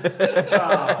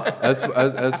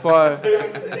as far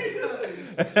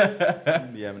Hey,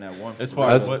 Be having that one. As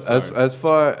far as as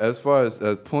far as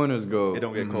pointers go, It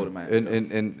don't get cold in my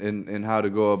and how to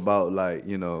go about, like,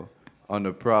 you know, on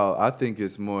the prowl, I think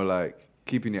it's more like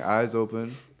keeping your eyes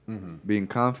open, being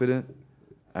confident,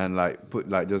 and like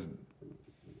just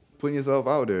putting yourself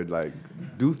out there, like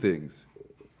do things,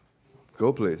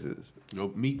 go places,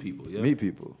 go meet people. Yeah, meet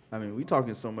people. I mean, we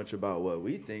talking so much about what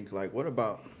we think. Like, what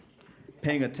about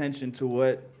paying attention to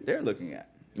what they're looking at?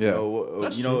 Yeah.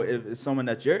 You know, if it's someone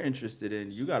that you're interested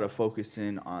in, you got to focus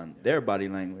in on their body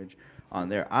language, on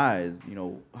their eyes. You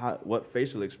know, what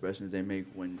facial expressions they make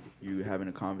when you having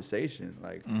a conversation.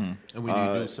 Like, and when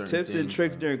you do certain tips things, and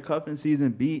tricks during cuffing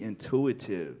season: be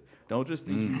intuitive. Don't just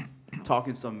think you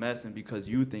talking some mess and because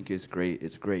you think it's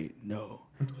great. No,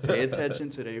 pay attention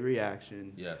to their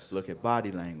reaction. Yes. Look at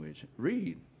body language.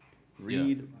 Read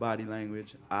body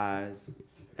language, eyes,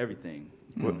 everything.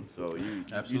 So you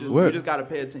just gotta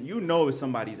pay attention. You know if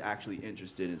somebody's actually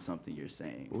interested in something you're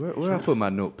saying. Where I put my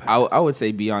notepad? I would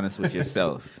say be honest with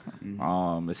yourself,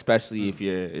 especially if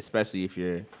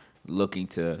you're looking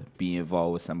to be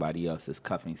involved with somebody else's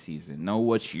cuffing season. Know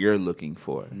what you're looking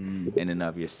for in and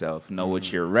of yourself. Know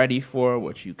what you're ready for,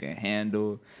 what you can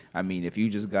handle. I mean, if you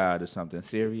just got out of something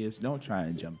serious, don't try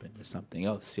and jump into something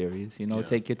else serious. You know,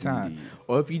 take your time.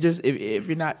 Or if you just if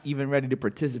you're not even ready to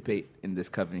participate in this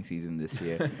cuffing season this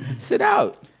year, sit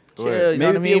out. Chill, you know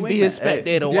what I mean? Be a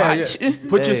spectator, watch. Yeah.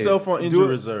 Put yourself on injury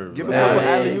reserve. Give a couple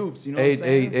alley-oops, you know what I'm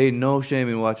saying? Ain't no shame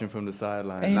in watching from the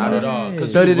sidelines. Not at all.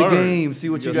 Study the game. See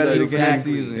what you got to do next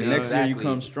season. And next year you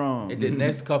come strong. And the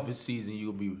next cuffing season,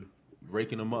 you'll be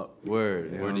raking them up.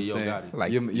 Word. Word to your got it.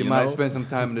 Like, you might spend some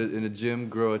time in the gym,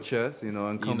 grow a chest, you know,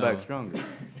 and come back stronger.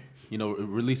 You know,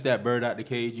 release that bird out the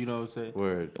cage, you know what I'm saying?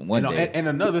 Word. One day. And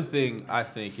another thing I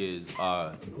think is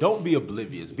don't be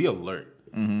oblivious. Be alert.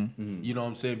 You know what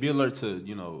I'm saying? Be alert to,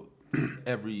 you know,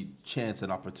 every chance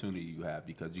and opportunity you have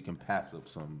because you can pass up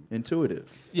some. Intuitive.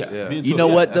 Yeah. Yeah. Be intuitive. You know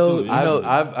what though? Absolutely.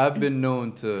 I've been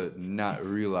known to not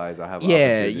realize I have.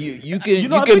 Yeah, opportunity. you can You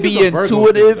know, I you can think be it's a Virgo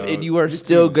intuitive thing, and you are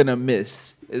still gonna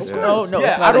miss. It's no, Yeah, it's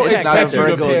not, I don't it's not a expect you to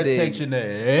Virgo pay thing. attention to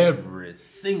every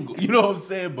single. You know what I'm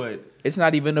saying? But It's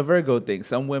not even a Virgo thing.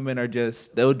 Some women are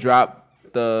just they'll drop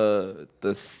the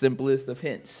simplest of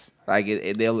hints. Like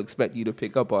they'll expect you to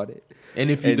pick up on it. and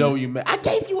if you don't, you I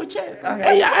gave you a chance.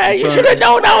 You should have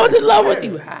known I was in love with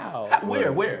you. How?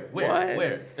 Where?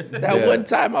 Where? That one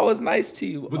time I was nice to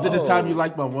you. Was it the time you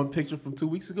liked my one picture from 2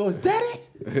 weeks ago? Is that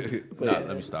it? No,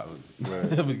 let me stop.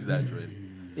 I'm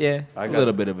exaggerating. Yeah, I a got-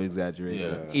 little bit of exaggeration.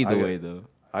 Yeah. Either I got- way, though.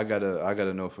 I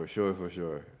gotta know for sure.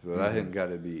 So that hint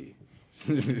gotta be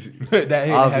That hint has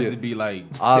Obvious. to be like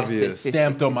obvious.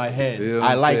 stamped on my head. You know what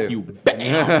I I'm like saying? you.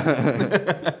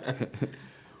 Bam.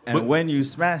 And when you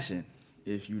smashing,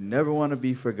 if you never want to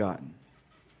be forgotten,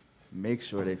 make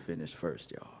sure they finish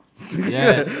first, y'all.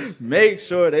 Yes. Make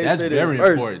sure they That's finish very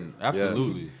first. important.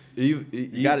 Absolutely.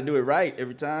 You got to do it right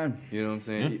every time. You know what I'm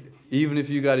saying? Even if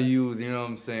you gotta use, you know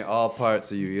what I'm saying, all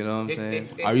parts of you. You know what I'm saying?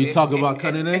 Are you talking about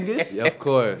cunnilingus? Yeah, of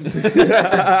course.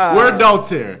 We're adults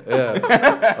here.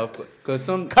 Yeah. Of course. Cause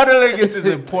some Cunnilingus is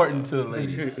important to the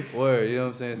ladies. word. You know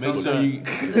what I'm saying? Make sure Sometimes- you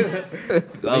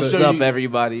Thumbs sure up, you-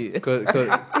 everybody. Cause, lick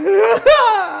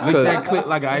that clit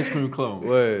like an ice cream clone.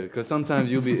 word. Cause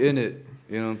sometimes you'll be in it.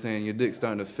 You know what I'm saying? Your dick's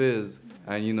starting to fizz,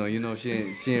 and you know she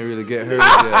ain't really get hers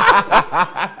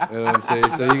yet. You know what I'm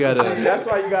saying? So you gotta. That's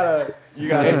why you gotta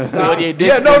So when your dick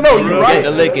Yeah, no, fits, you're you right. get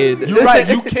to lick it. You're right.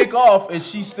 You kick off and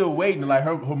she's still waiting, like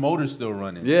her motor's still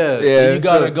running. Yeah. Yeah. You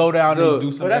gotta go down and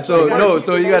do some. that's extra what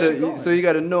work. you gotta do. You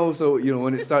gotta know. So you know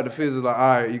when it start to fizz, it's like all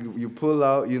right, you pull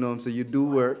out. You know what I'm saying? You do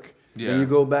work, Yeah. and you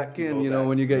go back in. You know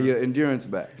when you get your endurance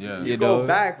back. Yeah. You go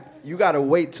back, you gotta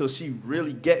wait till she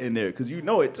really get in there, cause you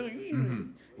know it too.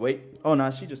 Wait. Oh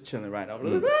no, she just chilling right now.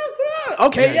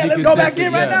 Okay, yeah, you let's can go back sense it,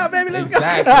 in right yeah. now, baby. Let's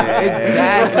Exactly.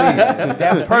 Exactly.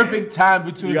 That perfect time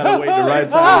between. You gotta wait the right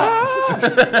time.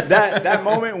 that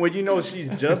moment when you know she's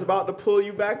just about to pull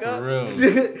you back up. For real.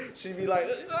 She be like,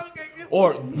 okay.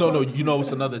 Or no, you know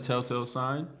what's another telltale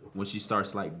sign? When she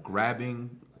starts like grabbing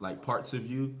like parts of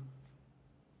you.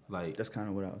 Like That's kind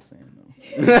of what I was saying though.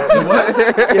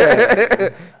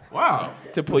 wow.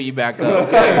 To pull you back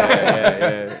up.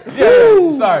 Yeah.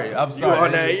 Sorry, I'm sorry.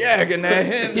 On that yak and that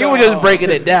hen. You were just breaking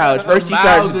it down. First she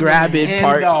starts Miles grabbing and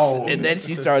parts, HenDawg. and then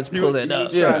she starts pulling up.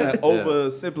 Trying to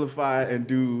oversimplify and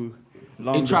do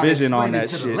long And try to division explain on that it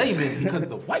to the shit. layman because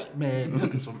the white man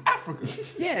took us from Africa.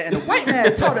 Yeah, and the white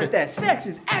man taught us that sex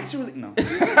is actually no.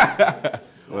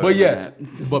 But yes,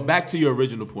 but back to your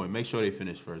original point. Make sure they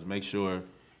finish first. Make sure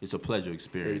it's a pleasure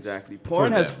experience. Exactly. for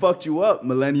Porn has them. fucked you up,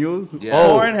 millennials. Yeah.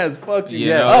 Porn has fucked you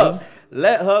Yeah. up.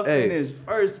 Let her Hey. finish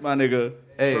first, my nigga.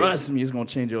 Hey, Trust me, it's gonna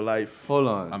change your life. hold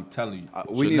on. I'm telling you,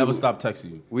 we should need never to- stop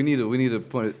texting you. We need to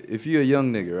point. If you're a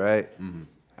young nigga, right,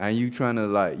 and you trying to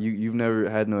like you've never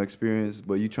had no experience,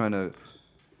 but you trying to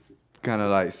kind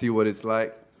of like see what it's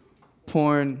like.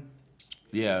 Porn,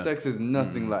 Yeah. sex is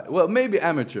nothing like. Well, maybe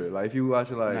amateur. Like if you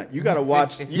watch it, like You gotta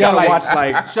watch. You Yeah, gotta watch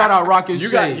like. Shout out Rock and You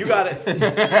Shay. got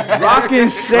it. Rock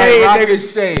and Shay. Rock nigga. and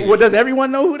Shay. Well, does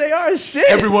everyone know who they are? Shit.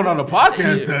 Everyone on the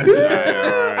podcast does.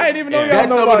 I didn't even know y'all That's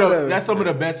know some, about of the, them. that's some of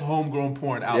the best homegrown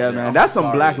porn out Yeah, there. man. I'm That's some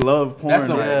sorry. black love porn That's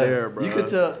some- right yeah, there, bro. you could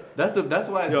tell. That's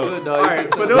why it's Yo, good, dog. all You right,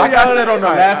 could for tell- those Like I y'all said on the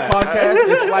all last right. podcast,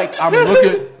 it's like I'm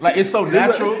looking, like it's so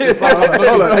natural. It's like I'm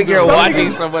looking like you're Some watching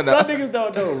niggas- someone Some else. niggas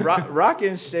don't know. Rock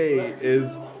and Shay is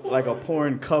like a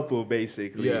porn couple,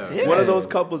 basically. Yeah. One of those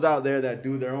couples out there that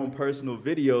do their own personal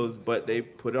videos, but they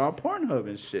put it on Pornhub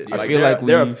and shit. I feel they're, like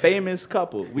they're a we've- famous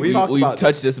couple. We've talked We've about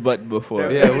touched this button before.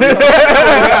 Yeah,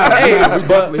 Hey,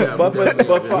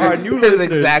 but for our new This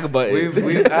listeners, exact button.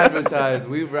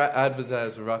 we've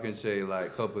advertised for Rock and Shay like a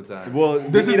couple times. well,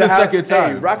 This we is need to the have- second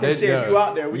time. Hey, Rock and Shay, Yeah. if you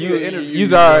out there, we need to interview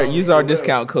Use you, our bro. use our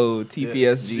discount code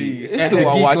TPSG At the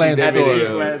while watching Geekland this At the store.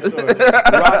 video. Geekland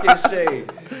store. Rock and Shay.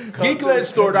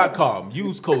 Geeklandstore.com.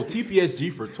 Use code TPSG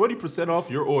for 20% off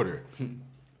your order.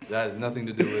 That has nothing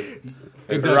to do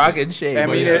with. Rock and Shade. I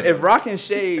mean, yeah. if Rock and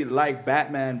Shay like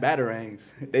Batman batarangs,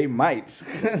 they might.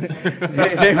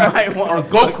 they might want Or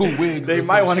Goku wigs. They or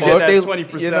might some want to shit. get Or that they-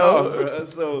 20% you know. off. Bro.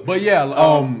 So But yeah,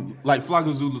 like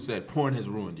Flaco Zulu said, porn has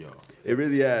ruined y'all. it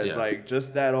really has Yeah. like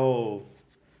just that old.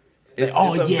 Like,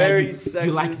 a very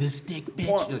you like sexist- this dick, bitch.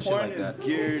 Porn, and shit porn like is that.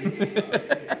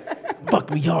 geared. Fuck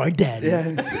me hard, daddy.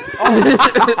 Yeah.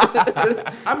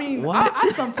 I mean,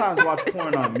 I sometimes watch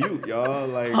porn on mute, y'all.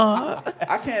 Like,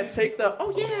 I can't take the.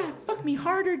 Oh yeah, fuck me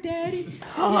harder, daddy.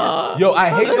 Yo, I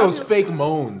hate those fake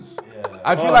moans.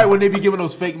 I feel like when they be giving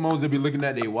those fake moans, they be looking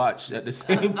at their watch at the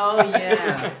same time. Oh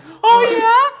yeah. Oh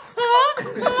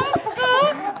yeah.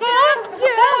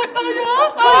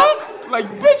 Like,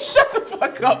 bitch, shut the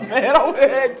fuck up, man. I'm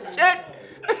here, shit.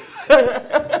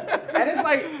 And it's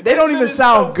like they don't shit even is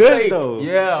sound so good fake. though.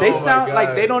 Yeah, they oh my sound like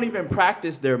God. they don't even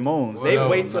practice their moans. They No,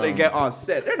 wait till they no. get on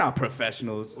set. They're not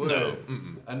professionals. No.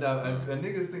 And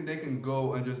niggas think they can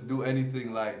go and just do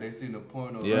anything like they seen the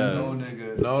porno. Yeah. Like, no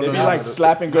nigga. No, They no, be no. like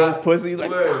slapping girls' pussies. Like,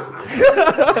 Word. You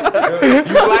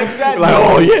like that? like, No.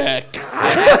 oh yeah.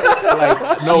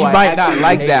 Like, no, You I might not actually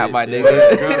like hate that, it. my Yeah.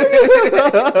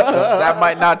 nigga. That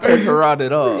might not turn her on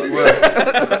at all.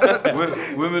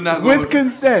 Women not With gonna,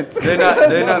 consent. they're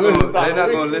not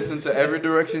gonna listen to every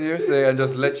direction you say and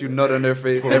just let you nut on their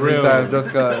face every real. time just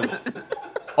cause.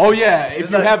 Oh yeah, if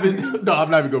you like- haven't, no, I'm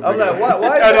not even gonna. I'm bring like, it up.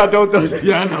 why? No, don't.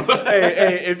 Yeah, I know.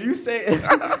 hey, if you say,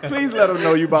 please let them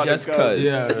know you about Just to come. 'cause.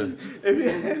 Yeah,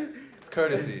 It's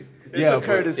courtesy. It's Yeah, a but-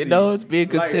 courtesy. You know, it's being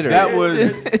Like, considerate. that was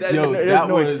There's that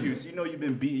no was. excuse. You know you've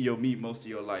been beating your meat most of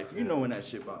your life. You know when that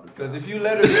shit about to Cause if you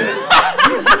let her,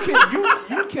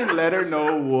 you can let her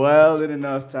know well in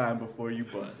enough time before you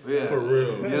bust. yeah, For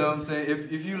real. You know what I'm saying?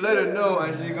 If you let her know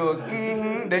and she goes,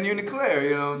 then you declare.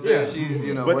 You know what I'm saying? Yeah. She's,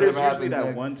 you know, But there's whatever usually happens that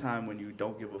next. one time when you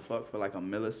don't give a fuck for like a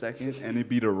millisecond and it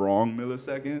be the wrong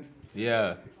millisecond.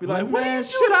 Yeah. Be like, man,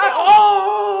 should I?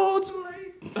 Oh, too late.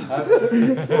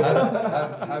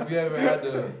 Have you ever had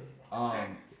the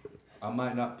I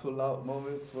might not pull out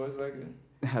moment for a second?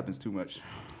 It happens too much.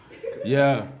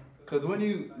 Yeah. Cause when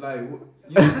you like,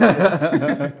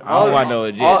 I don't want no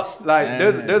legits. like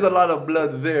there's a lot of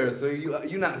blood there, so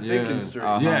you're not thinking Yeah.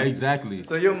 straight. Yeah, exactly.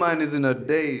 So your mind is in a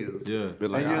daze. Yeah. Be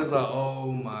like, And you're just like,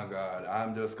 oh my God,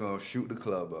 I'm just gonna shoot the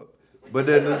club up. But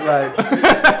then it's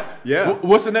like, yeah.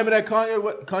 What's the name of that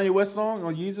Kanye West song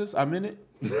on Yeezus? I'm in it.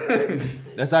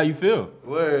 That's how you feel.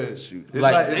 word, shoot. It's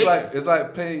Like, it's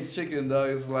like playing chicken, dog.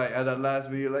 It's like at that last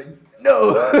minute, you're like,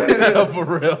 no. For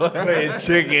real. Playing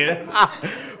chicken.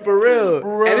 For real.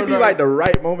 real, And it'd be dog. like the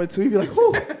right moment too. You'd be like,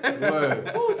 oh,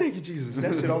 Word. oh, thank you, Jesus.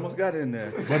 That shit almost got in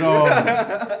there.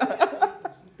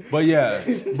 But yeah.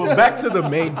 But back to the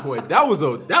main point. That was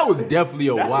definitely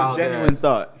a That's wild a genuine ass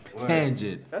thought.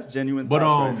 tangent. That's genuine But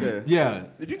thoughts right there. yeah.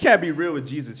 If you can't be real with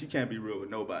Jesus, you can't be real with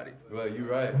nobody. Well, you're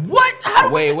right. What?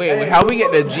 Wait. How we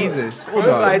get to Jesus? Hold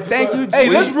on. Like, thank you, Jesus. Hey,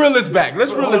 let's reel this back.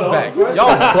 Let's reel this back.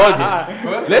 Y'all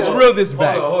bugging. Let's reel this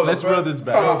back. Let's reel this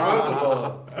back. First of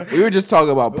all, We were just talking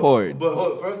about porn.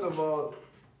 but first of all,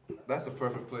 that's a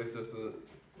perfect place just to.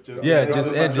 Yeah,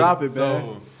 just end drop it. it,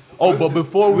 man. So, but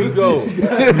before we go, before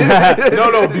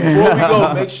we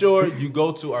go, make sure you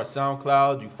go to our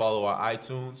SoundCloud, you follow our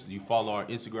iTunes, you follow our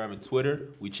Instagram and Twitter.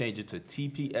 We change it to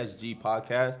TPSG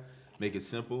Podcast. Make it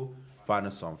simple. Find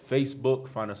us on Facebook.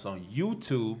 Find us on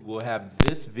YouTube. We'll have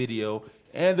this video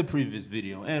and the previous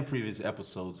video and previous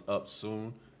episodes up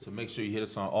soon. So make sure you hit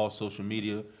us on all social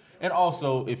media. And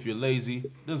also, if you're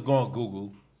lazy, just go on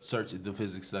Google, search the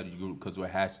physics study group because we're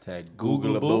hashtag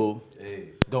Googleable. Hey.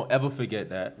 Don't ever forget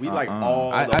that. We like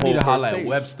all I the whole need to first highlight page.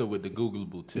 Webster with the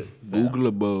Googleable tip. fam.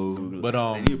 Googleable. But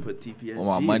And you put TPSG. Where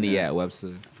my money in at,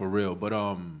 Webster? for real. But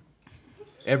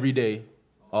every day,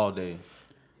 all day,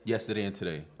 yesterday and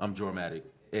today, I'm Dramatic,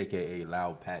 aka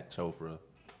Loud Pat Chopra,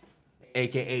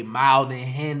 aka Mild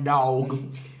and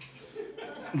HenDawg.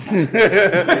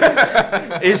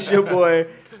 It's your boy,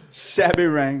 Shabby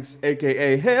Ranks,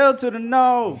 a.k.a. Hell to the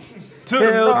No. To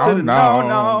the Hell no. to the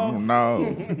no.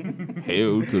 no.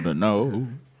 Hell to the no.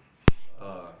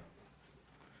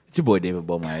 It's your boy David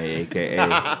Bowman,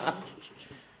 a.k.a.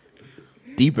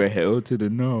 Deeper hell to the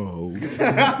no. To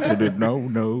the no.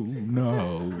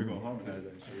 We're gonna harmonize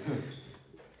that shit.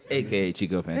 A.k.a.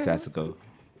 Chico Fantastico.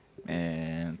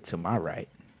 And to my right.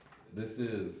 This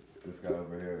is this guy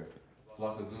over here,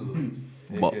 Flakazulu,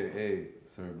 Bo- a.k.a.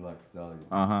 Sir Black Stallion,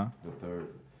 Uh-huh. the third,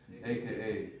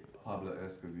 a.k.a. Pablo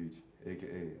Escovich,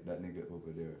 a.k.a. that nigga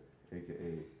over there,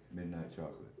 a.k.a. Midnight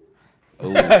Chocolate.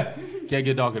 Ooh. Can't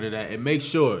get darker than that. And make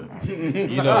sure,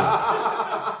 you know.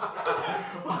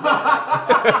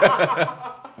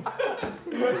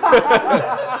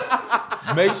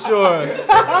 Make sure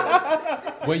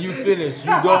when you finish,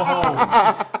 you go home.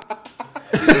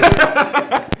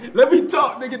 Let me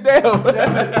talk, nigga. Damn.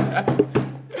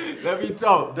 Let me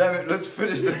talk. Damn it, let's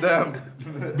finish the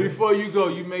damn. Before you go,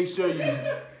 you make sure you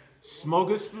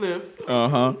smoke a spliff,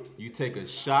 Uh-huh. you take a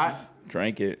shot,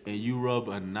 Drank it. and you rub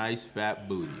a nice fat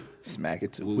booty. Smack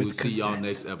it too. We will see y'all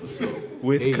next episode.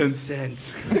 With Peace.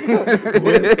 consent.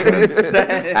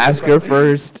 Ask her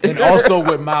first. And also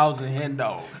with Miles and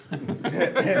HenDawg.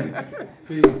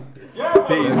 Peace. Peace. Love,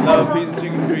 peace, and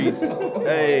chicken grease.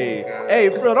 Hey,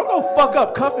 for real, don't go fuck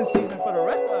up cuffing season for